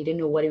in bed. He didn't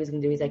know what he was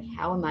going to do. He's like,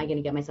 how am I going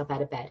to get myself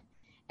out of bed?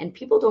 And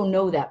people don't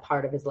know that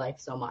part of his life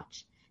so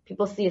much.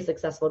 People see a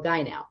successful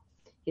guy now.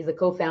 He's the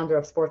co-founder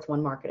of Sports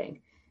One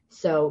Marketing.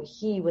 So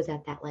he was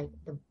at that, like,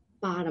 the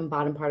bottom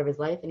part of his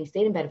life. And he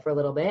stayed in bed for a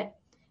little bit.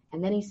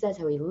 And then he says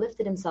how he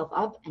lifted himself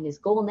up. And his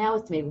goal now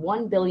is to make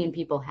 1 billion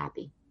people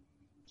happy.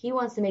 He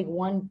wants to make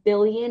 1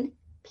 billion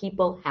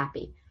people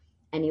happy.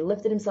 And he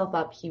lifted himself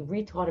up. He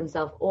retaught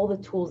himself all the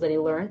tools that he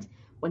learned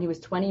when he was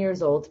 20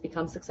 years old to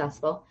become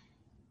successful.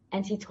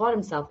 And he taught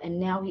himself. And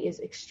now he is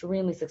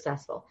extremely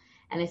successful.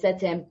 And I said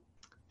to him,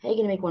 how are you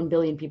going to make 1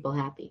 billion people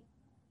happy?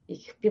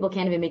 People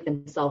can't even make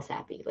themselves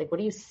happy. Like, what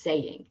are you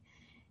saying?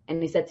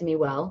 And he said to me,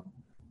 well,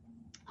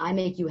 I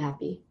make you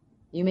happy.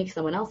 You make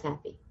someone else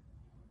happy.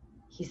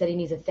 He said he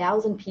needs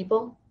 1,000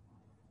 people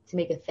to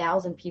make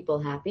 1,000 people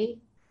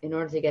happy in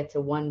order to get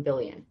to 1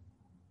 billion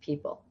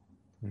people.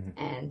 Mm-hmm.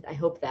 And I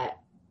hope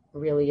that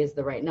really is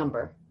the right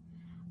number.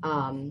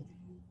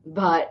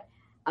 But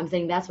I'm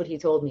saying that's what he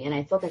told me. And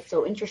I thought that's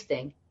so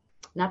interesting.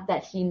 Not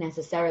that he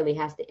necessarily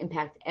has to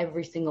impact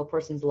every single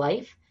person's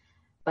life,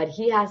 but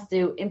he has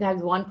to impact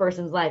one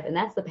person's life. And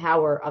that's the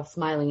power of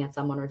smiling at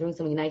someone or doing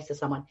something nice to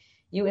someone.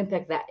 You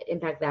impact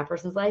that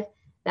person's life.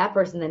 That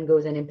person then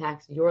goes and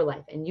impacts your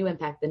life, and you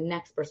impact the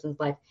next person's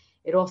life.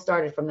 It all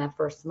started from that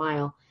first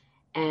smile.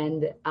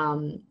 And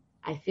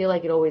I feel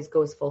like it always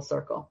goes full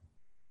circle.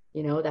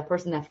 You know, that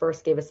person that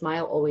first gave a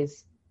smile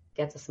always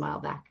gets a smile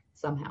back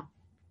somehow.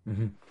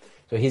 Mm-hmm.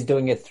 So he's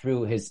doing it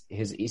through his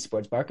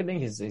esports marketing.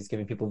 He's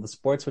giving people the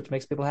sports, which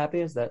makes people happy.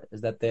 Is that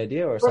the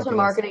idea, or something?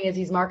 Marketing is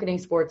he's marketing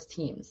sports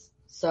teams.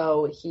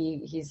 So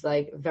he's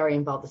like very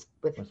involved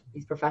with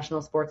these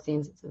professional sports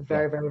teams. It's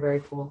very, very, very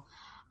cool.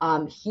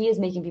 He is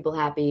making people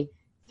happy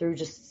through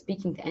just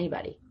speaking to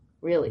anybody,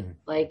 really. Mm-hmm.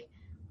 Like,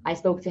 I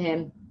spoke to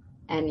him,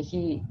 and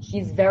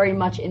he's very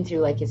much into,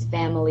 like, his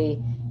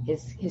family,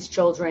 his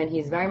children.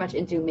 He's very much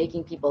into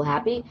making people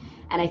happy.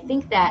 And I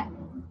think that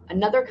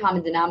another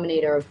common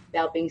denominator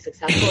about being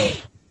successful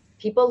is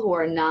people who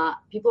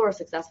are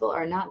successful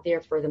are not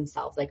there for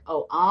themselves. Like,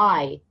 oh,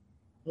 I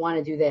want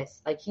to do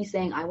this. Like, he's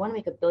saying, I want to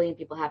make 1 billion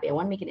people happy. I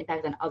want to make an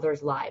impact on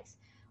others' lives.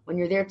 When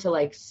you're there to,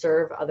 like,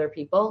 serve other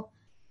people,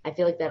 I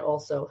feel like that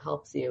also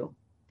helps you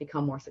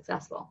become more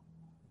successful.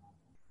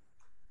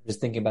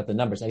 Just thinking about the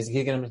numbers, he's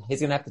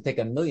gonna have to take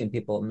 1 million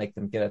people and make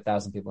them get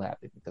 1,000 people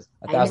happy, because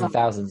 1,000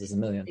 thousands is 1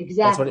 million.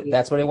 Exactly.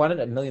 That's what he wanted.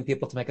 1 million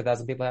people to make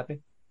 1,000 people happy.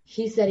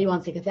 He said he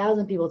wants to take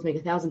 1,000 people to make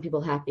 1,000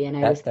 people happy,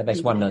 and that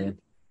makes 1 million.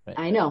 Right.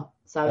 I know.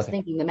 So I was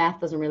thinking the math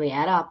doesn't really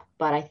add up,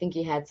 but I think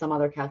he had some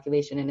other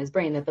calculation in his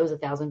brain that those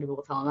 1,000 people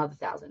will tell another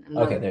 1,000.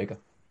 Okay, there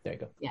you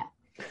go. Yeah,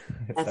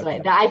 that's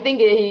right. I think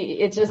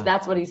it's just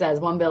that's what he says.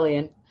 1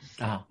 billion.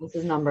 That's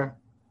his number.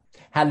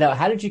 How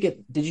did you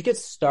get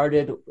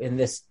started in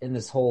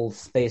this whole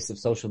space of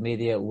social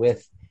media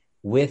with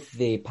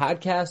the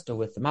podcast or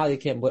with the Malya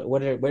camp?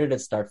 Where did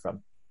it start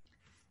from?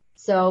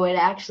 So it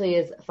actually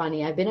is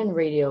funny. I've been in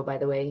radio, by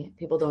the way.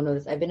 People don't know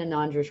this. I've been in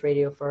non-Jewish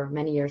radio for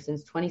many years.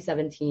 Since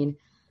 2017,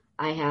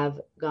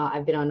 I've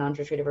been on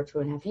non-Jewish radio for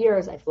 2.5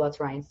 years. I flew out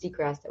to Ryan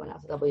Seacrest. I went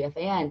out to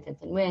WFAN,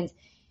 1010 Wins,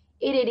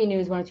 880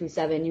 News,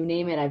 1027, you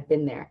name it, I've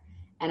been there.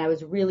 And I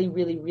was really,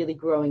 really, really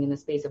growing in the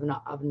space of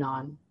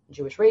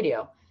non-Jewish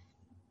radio.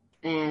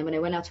 And when I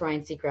went out to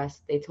Ryan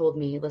Seacrest, they told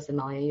me, listen,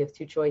 Malya, you have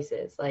two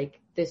choices. Like,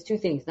 there's two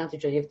things, not two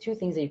choices. You have two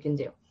things that you can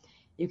do.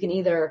 You can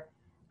either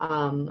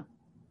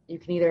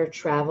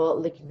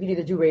travel, like you can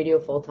either do radio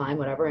full time,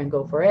 whatever, and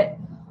go for it,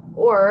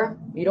 or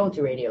you don't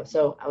do radio.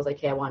 So I was like,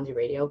 hey, I want to do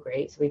radio.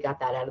 Great. So we got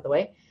that out of the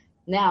way.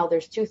 Now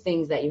there's two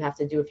things that you have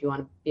to do if you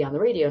want to be on the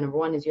radio. Number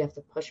one is you have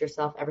to push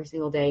yourself every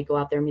single day, go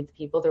out there and meet the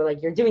people. They're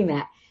like, you're doing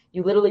that.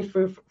 You literally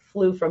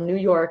flew from New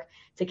York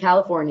to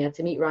California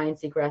to meet Ryan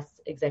Seacrest's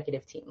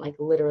executive team. Like,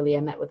 literally, I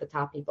met with the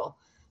top people.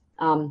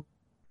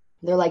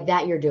 They're like,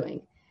 that you're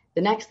doing.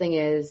 The next thing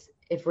is,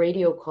 if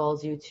radio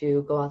calls you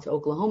to go out to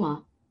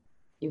Oklahoma,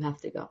 you have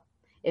to go.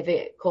 If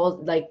it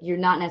calls, like, you're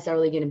not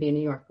necessarily going to be in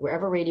New York.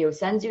 Wherever radio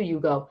sends you, you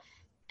go.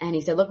 And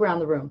he said, look around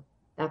the room.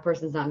 That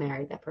person's not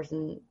married. That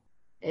person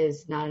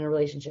is not in a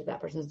relationship. That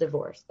person's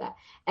divorced.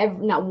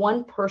 Not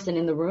one person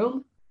in the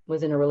room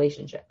was in a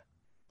relationship.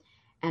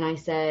 And I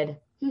said,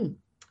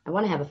 I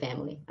want to have a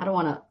family. I don't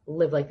want to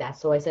live like that.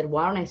 So I said,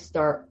 why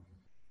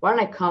don't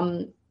I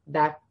come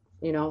back,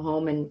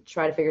 home and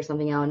try to figure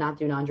something out and not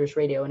do non-Jewish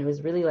radio. And it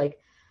was really like,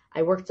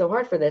 I worked so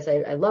hard for this.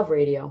 I love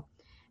radio.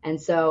 And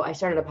so I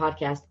started a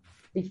podcast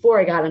before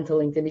I got into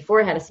LinkedIn,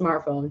 before I had a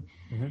smartphone.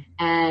 Mm-hmm.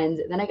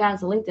 And then I got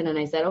into LinkedIn and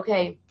I said,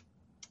 okay,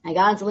 I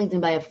got into LinkedIn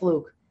by a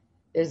fluke.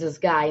 There's this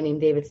guy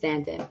named David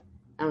Stanton.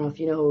 I don't know if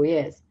you know who he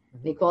is.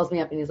 And he calls me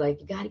up and he's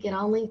like, you got to get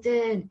on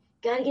LinkedIn.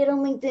 Got to get on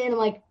LinkedIn. I'm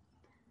like,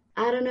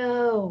 I don't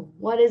know.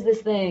 What is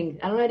this thing?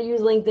 I don't know how to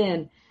use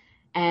LinkedIn.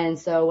 And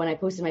so when I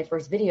posted my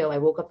first video, I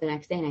woke up the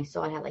next day and I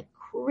saw it had like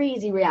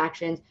crazy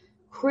reactions,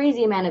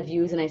 crazy amount of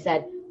views. And I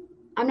said,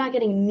 I'm not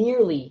getting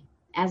nearly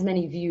as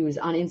many views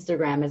on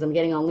Instagram as I'm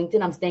getting on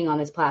LinkedIn. I'm staying on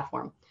this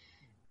platform.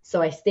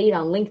 So I stayed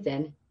on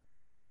LinkedIn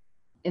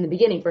in the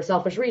beginning for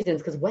selfish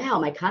reasons because, wow,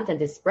 my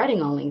content is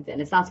spreading on LinkedIn.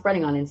 It's not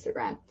spreading on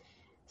Instagram.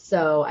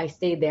 So I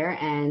stayed there.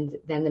 And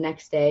then the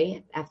next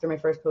day after my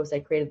first post, I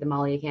created the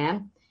Malya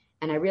Cam.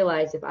 And I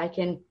realized if I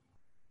can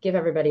give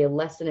everybody a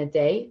lesson a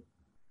day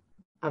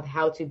of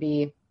how to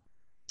be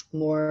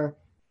more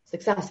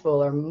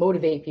successful or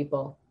motivate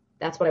people,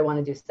 that's what I want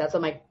to do. So that's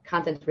what my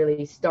content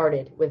really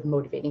started with,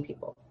 motivating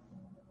people.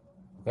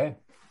 Okay.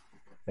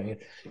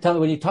 Tell me,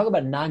 when you talk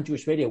about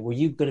non-Jewish radio, were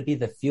you going to be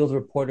the field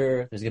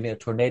reporter? There's going to be a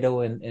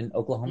tornado in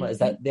Oklahoma. Mm-hmm. Is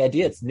that the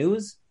idea? It's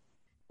news?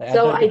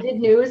 So I did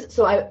news.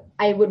 So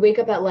I would wake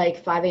up at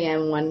like 5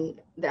 a.m.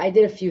 I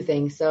did a few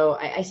things. So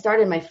I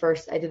started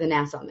I did the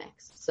Nassau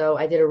mix. So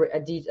I did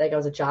I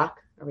was a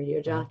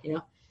radio jock,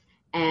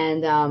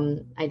 and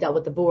I dealt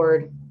with the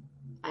board.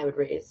 I would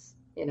raise,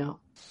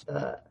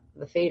 the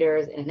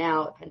faders in and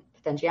out,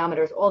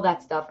 potentiometers, all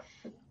that stuff.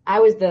 I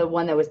was the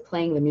one that was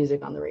playing the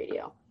music on the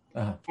radio.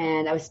 Uh-huh.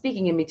 And I was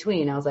speaking in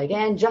between. I was like,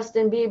 and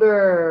Justin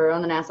Bieber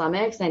on the Nassau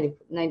Mix, 90.3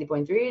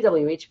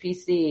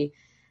 WHPC.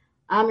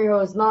 I'm your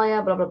host,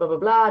 Malya, blah, blah, blah, blah,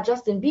 blah.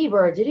 Justin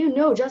Bieber, did you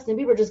know Justin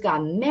Bieber just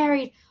got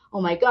married? Oh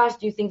my gosh,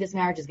 do you think this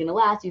marriage is going to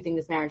last? Do you think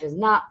this marriage is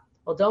not?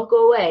 Well, don't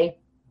go away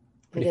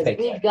because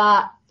we've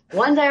got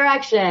One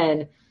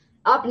Direction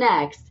up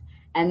next.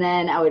 And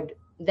then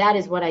that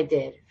is what I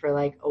did for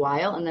like a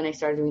while. And then I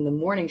started doing the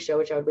morning show,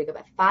 which I would wake up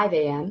at 5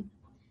 a.m.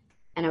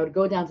 And I would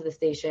go down to the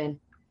station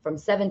from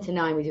 7 to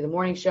 9. We do the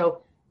morning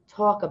show,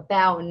 talk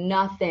about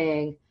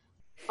nothing.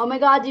 Oh my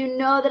God, do you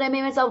know that I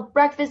made myself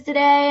breakfast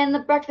today and the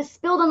breakfast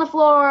spilled on the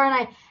floor and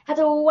I had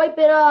to wipe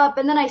it up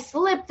and then I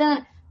slipped,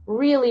 and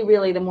really,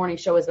 really the morning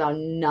show was about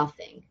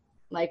nothing,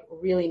 like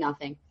really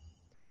nothing.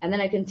 And then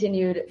I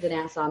continued the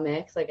Nassau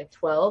Mix like at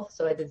 12.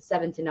 So I did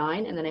 7 to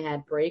 9 and then I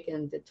had break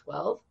and did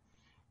 12.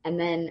 And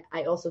then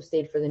I also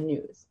stayed for the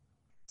news.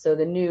 So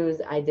the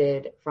news I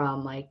did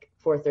from like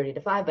 4:30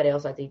 to 5, but I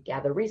also had to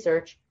gather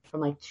research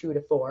from like 2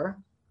 to 4.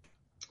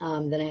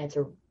 Then I had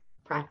to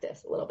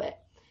practice a little bit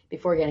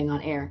before getting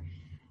on air.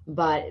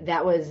 But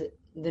that was,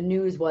 the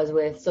news was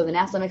so the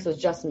Nassau Mix was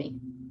just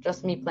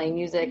me playing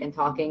music and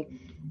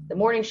talking. The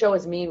morning show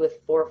was me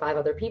with 4 or 5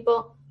 other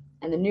people,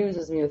 and the news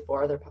was me with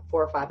 4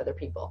 or 5 other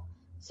people.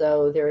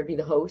 So there would be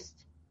the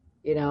host,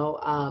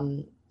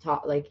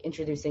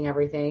 introducing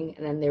everything,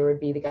 and then there would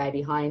be the guy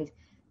behind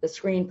the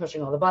screen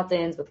pushing all the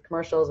buttons with the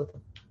commercials, with the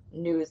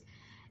news,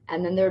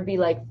 and then there would be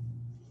like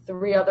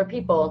 3 other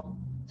people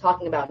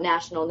talking about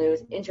national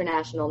news,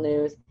 international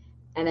news,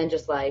 and then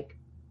just like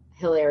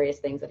hilarious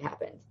things that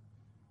happened.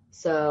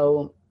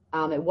 So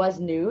it was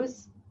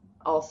news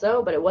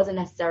also, but it wasn't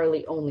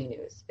necessarily only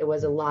news. It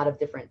was a lot of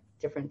different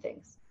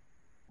things.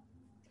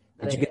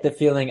 Did you get the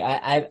feeling?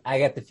 I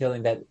got the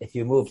feeling that if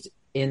you moved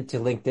into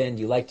LinkedIn,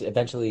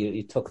 eventually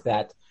you took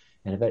that,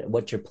 and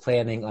what you're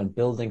planning on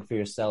building for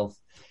yourself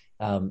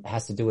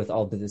has to do with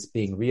all of this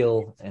being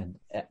real. And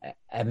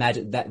I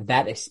imagine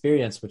that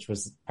experience, which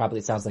was probably,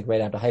 it sounds like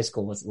right after high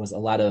school, was a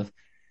lot of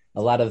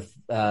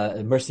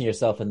immersing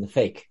yourself in the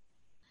fake.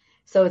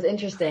 So it's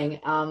interesting.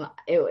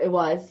 It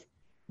was,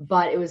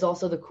 but it was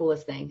also the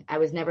coolest thing. I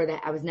was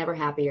never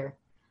happier.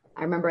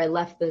 I remember I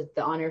left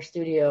the on-air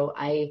studio.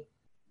 I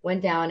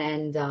went down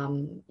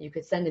and you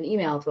could send an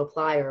email to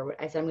apply, or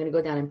I said, I'm going to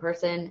go down in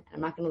person.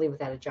 I'm not going to leave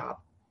without a job.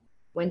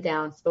 Went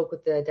down, spoke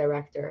with the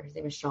director. His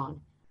name is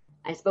Sean.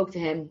 I spoke to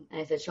him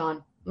and I said, Sean,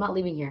 I'm not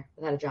leaving here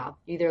without a job.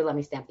 You either let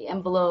me stamp the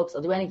envelopes,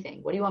 I'll do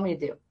anything. What do you want me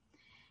to do?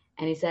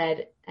 And he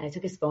said, and I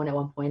took his phone at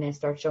one point and I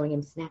started showing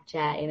him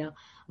Snapchat, I'm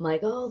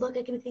like, oh, look,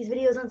 I can make these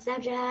videos on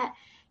Snapchat.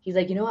 He's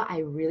like, you know what? I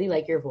really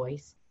like your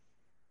voice.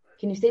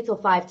 Can you stay till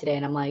 5 today?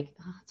 And I'm like,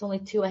 oh, it's only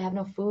 2. I have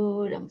no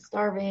food. I'm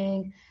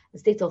starving. I'll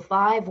stay till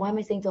 5. Why am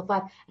I staying till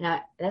 5?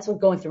 And that's what's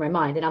going through my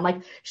mind. And I'm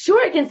like,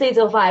 sure, I can stay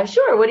till 5.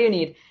 Sure. What do you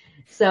need?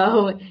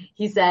 So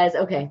he says,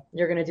 okay,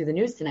 you're going to do the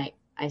news tonight.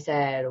 I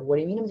said, what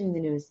do you mean I'm doing the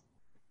news?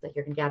 He's like,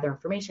 you're going to gather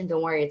information.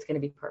 Don't worry. It's going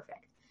to be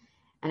perfect.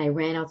 And I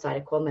ran outside.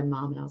 I called my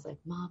mom and I was like,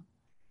 Mom,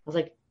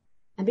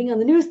 I'm being on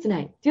the news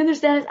tonight. Do you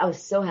understand this? I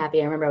was so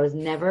happy. I remember I was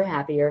never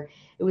happier.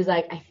 It was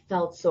like, I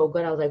felt so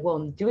good. I was like, well,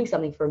 I'm doing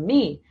something for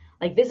me.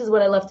 Like, this is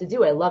what I love to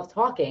do. I love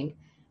talking.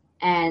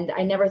 And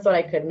I never thought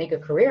I could make a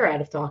career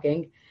out of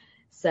talking.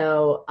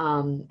 So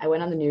I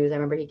went on the news. I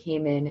remember he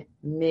came in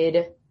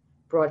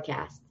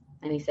mid-broadcast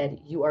And he said,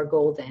 "You are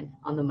golden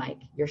on the mic.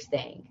 You're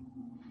staying."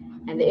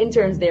 And the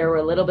interns there were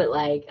a little bit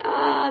like,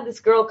 this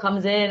girl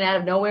comes in out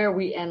of nowhere.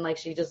 And like,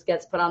 she just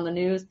gets put on the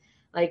news.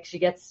 Like she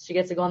gets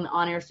to go in the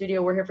on-air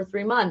studio. We're here for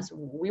 3 months.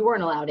 We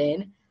weren't allowed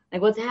in.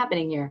 Like, what's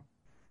happening here?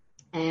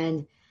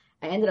 And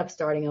I ended up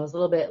starting. I was a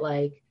little bit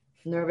like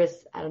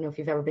nervous. I don't know if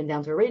you've ever been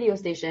down to a radio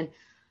station.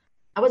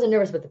 I wasn't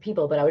nervous with the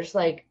people, but I was just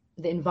like,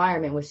 the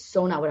environment was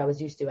so not what I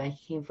was used to. I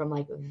came from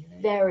like a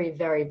very,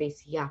 very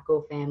basic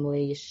Yaakov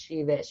family,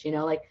 yeshivish,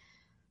 like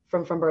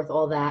from birth,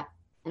 all that.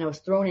 And I was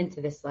thrown into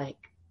this like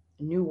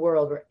new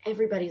world where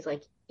everybody's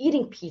like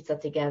eating pizza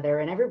together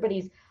and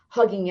everybody's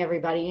hugging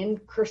everybody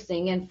and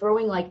cursing and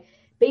throwing like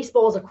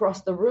baseballs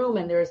across the room,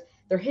 and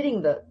they're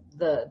hitting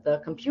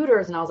the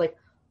computers. And I was like,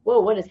 whoa,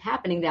 what is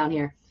happening down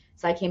here?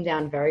 So I came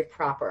down very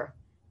proper.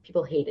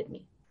 People hated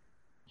me.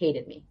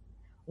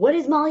 What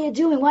is Malya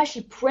doing? Why is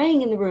she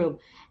praying in the room?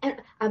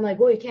 And I'm like,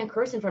 whoa, you can't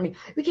curse in front of me.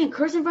 We can't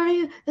curse in front of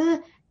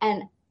you.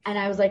 And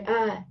I was like,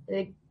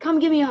 come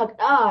give me a hug.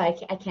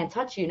 I can't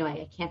touch you. No,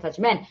 I can't touch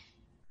men.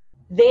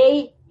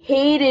 They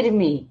hated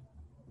me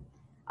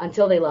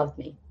until they loved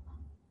me.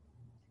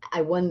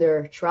 I won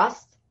their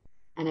trust,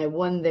 and I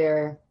won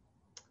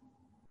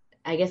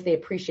I guess they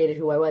appreciated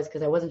who I was,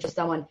 because I wasn't just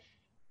someone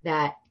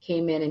that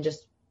came in and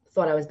just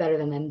thought I was better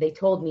than them. They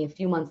told me a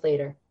few months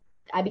later,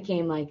 I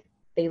became like,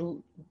 it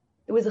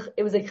was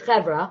a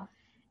chevra,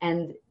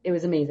 and it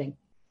was amazing.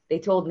 They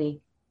told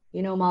me,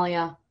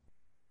 Malya,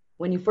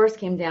 when you first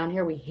came down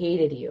here, we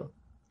hated you.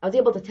 I was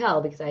able to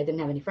tell because I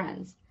didn't have any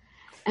friends.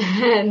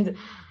 And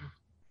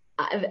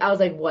I was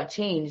like, what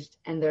changed?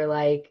 And they're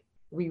like,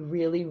 we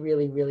really,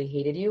 really, really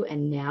hated you.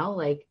 And now,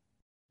 like,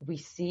 we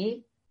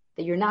see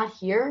that you're not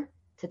here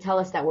to tell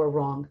us that we're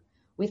wrong.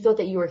 We thought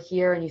that you were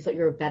here and you thought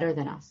you were better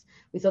than us.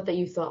 We thought that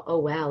you thought, oh,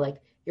 wow,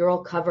 like, you're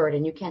all covered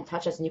and you can't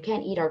touch us and you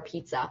can't eat our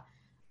pizza.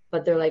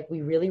 But they're like,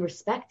 we really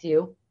respect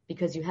you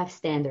because you have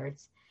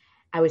standards.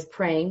 I was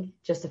praying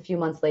just a few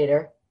months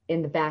later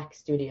in the back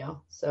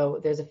studio.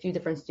 So there's a few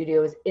different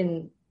studios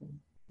in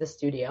the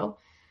studio.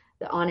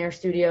 The on-air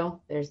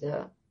studio, there's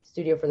the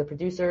studio for the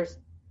producers,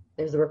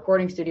 there's the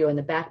recording studio in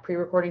the back,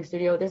 pre-recording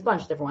studio. There's a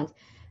bunch of different ones.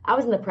 I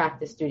was in the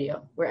practice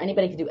studio where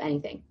anybody could do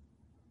anything.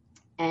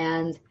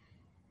 And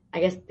I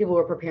guess people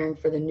were preparing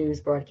for the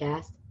news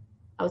broadcast.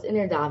 I was in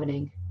there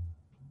davening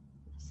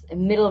in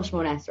the middle of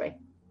Shemona Esrei.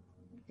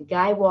 The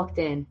guy walked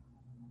in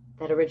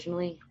that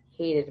originally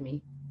hated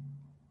me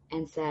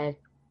and said,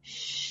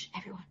 shh,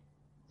 everyone,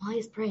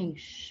 Malya's praying,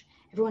 shh,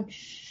 everyone,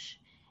 shh.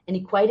 And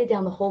he quieted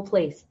down the whole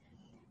place.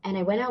 And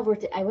I went over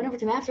to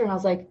him after, and I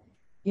was like,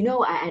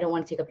 I don't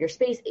want to take up your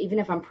space. Even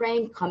if I'm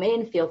praying, come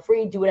in, feel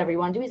free, do whatever you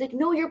want to do. He's like,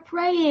 no, you're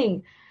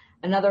praying.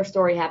 Another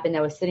story happened.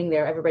 I was sitting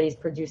there. Everybody's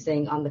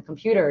producing on the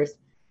computers.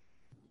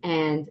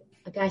 And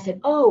a guy said,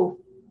 oh,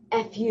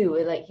 F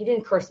you. Like, he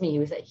didn't curse me. He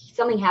was like,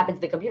 something happened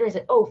to the computer. I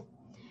said, oh.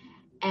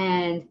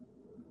 And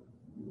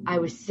I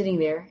was sitting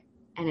there,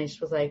 and I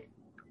just was like,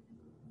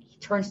 he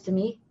turns to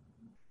me.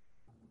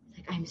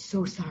 Like, I'm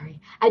so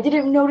sorry. I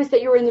didn't notice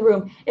that you were in the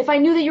room. If I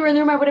knew that you were in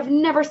the room, I would have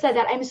never said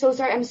that. I'm so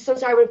sorry. I'm so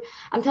sorry.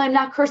 I'm telling you,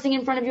 I'm not cursing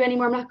in front of you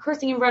anymore. I'm not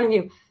cursing in front of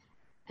you.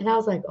 And I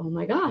was like, oh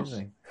my gosh.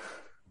 Amazing.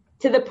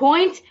 To the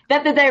point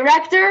that the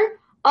director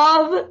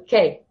of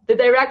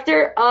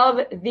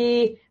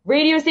the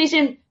radio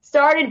station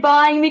started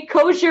buying me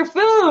kosher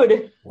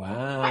food.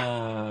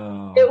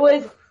 Wow. It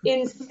was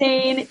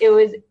insane. It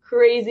was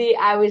crazy.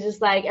 I was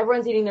just like,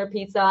 everyone's eating their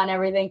pizza and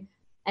everything.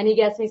 And he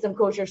gets me some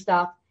kosher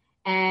stuff.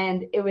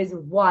 And it was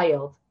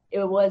wild. It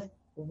was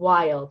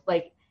wild.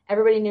 Like,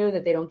 everybody knew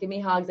that they don't give me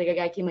hugs. Like, a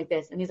guy came like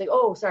this. And he's like,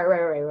 oh,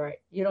 sorry, right.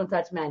 You don't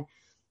touch men.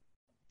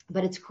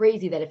 But it's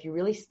crazy that if you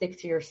really stick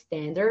to your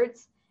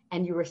standards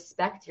and you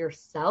respect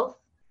yourself,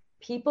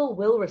 people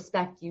will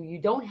respect you. You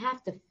don't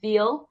have to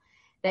feel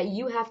that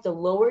you have to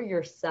lower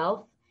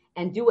yourself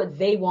and do what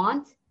they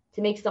want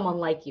to make someone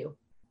like you.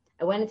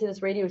 I went into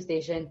this radio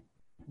station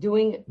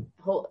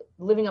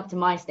living up to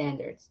my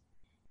standards.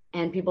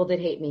 And people did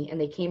hate me,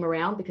 and they came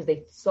around because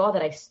they saw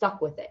that I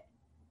stuck with it.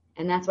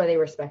 And that's why they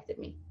respected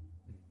me.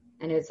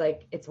 And it's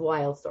like, it's a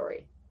wild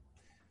story.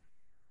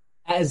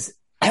 As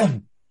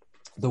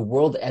the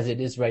world as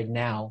it is right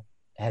now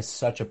has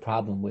such a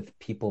problem with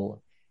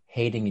people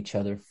hating each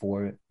other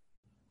for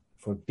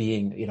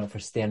being, for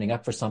standing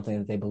up for something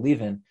that they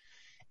believe in.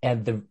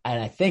 And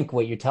I think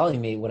what you're telling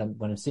me, what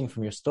I'm seeing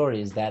from your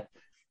story is that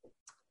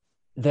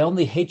they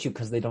only hate you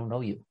because they don't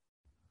know you.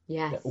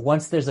 Yes.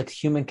 Once there's a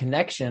human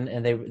connection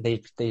and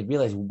they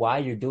realize why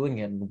you're doing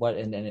it and what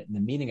and the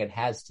meaning it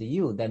has to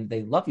you, then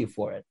they love you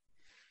for it.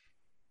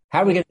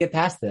 How are we going to get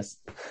past this?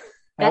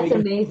 That's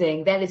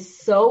amazing. That is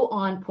so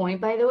on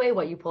point, by the way,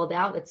 what you pulled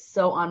out. That's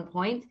so on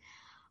point.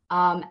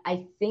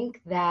 I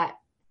think that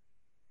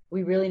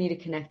we really need to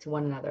connect to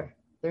one another.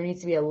 There needs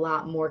to be a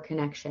lot more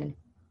connection,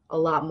 a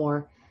lot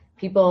more.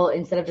 People,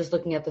 instead of just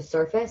looking at the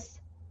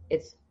surface,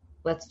 it's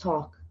let's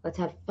talk. Let's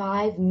have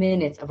 5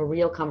 minutes of a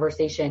real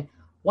conversation.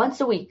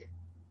 Once a week,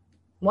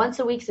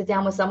 sit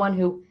down with someone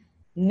who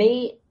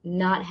may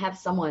not have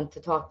someone to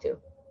talk to.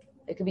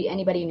 It could be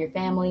anybody in your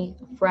family,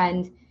 a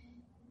friend.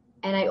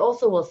 And I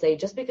also will say,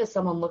 just because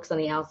someone looks on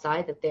the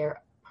outside that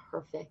they're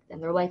perfect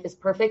and their life is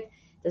perfect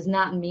does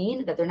not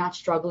mean that they're not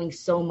struggling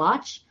so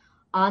much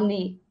on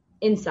the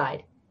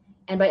inside.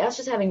 And by us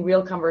just having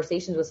real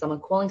conversations with someone,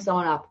 calling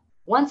someone up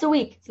once a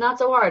week, it's not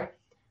so hard.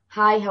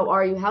 Hi, how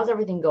are you? How's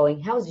everything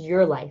going? How's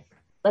your life?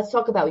 Let's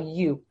talk about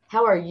you.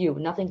 How are you?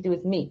 Nothing to do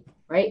with me,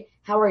 right?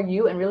 How are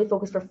you? And really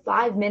focus for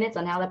 5 minutes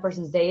on how that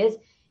person's day is.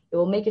 It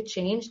will make a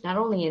change, not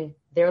only in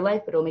their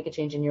life, but it will make a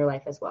change in your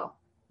life as well.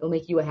 It will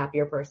make you a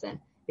happier person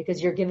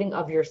because you're giving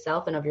of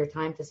yourself and of your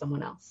time to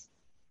someone else.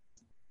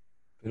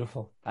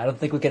 Beautiful. I don't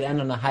think we could end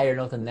on a higher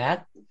note than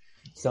that.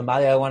 So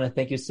Malya, I want to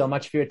thank you so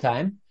much for your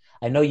time.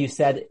 I know you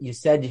said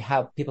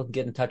how people can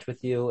get in touch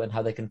with you and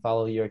how they can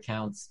follow your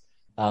accounts.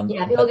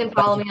 People can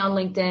follow me on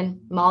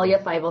LinkedIn,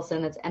 Malya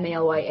Feivelson. That's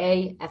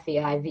Malya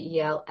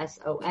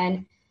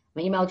Feivelson.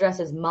 My email address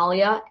is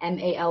Malya,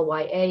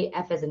 Malya,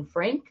 F as in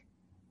Frank.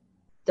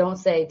 Don't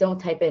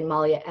type in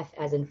Malya F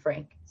as in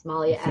Frank. It's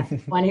Malya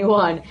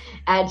F21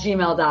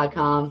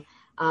 @gmail.com.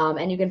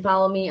 And you can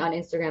follow me on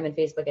Instagram and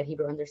Facebook at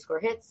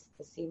Hebrew_hits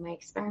to see my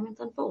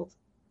experiments unfold.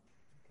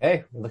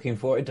 Okay, we're looking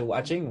forward to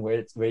watching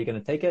where you're going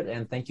to take it.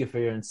 And thank you for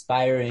your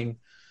inspiring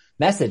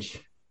message.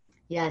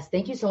 Yes,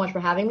 thank you so much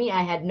for having me.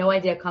 I had no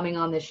idea coming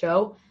on this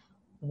show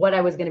what I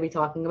was going to be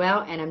talking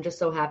about. And I'm just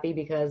so happy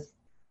because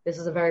this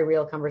is a very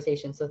real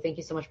conversation. So thank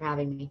you so much for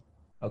having me.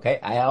 Okay,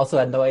 I also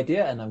had no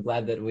idea, and I'm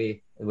glad that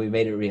we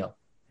made it real.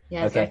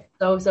 Yes, okay.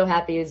 I'm so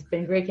happy. It's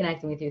been great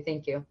connecting with you.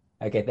 Thank you.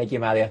 Okay, thank you,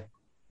 Malya.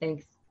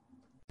 Thanks.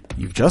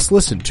 You've just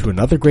listened to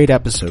another great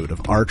episode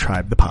of Our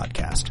Tribe, the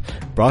podcast,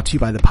 brought to you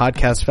by the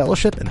Podcast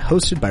Fellowship and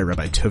hosted by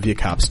Rabbi Tovia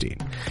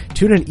Kopstein.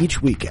 Tune in each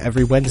week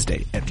every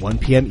Wednesday at 1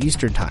 p.m.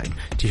 Eastern Time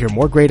to hear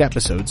more great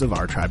episodes of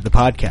Our Tribe, the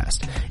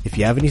podcast. If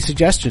you have any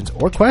suggestions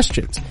or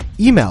questions,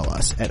 email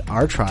us at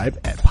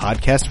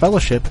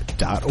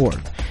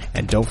ourtribe@podcastfellowship.org.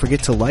 And don't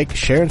forget to like,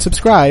 share, and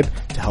subscribe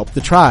to help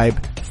the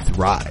tribe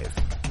thrive.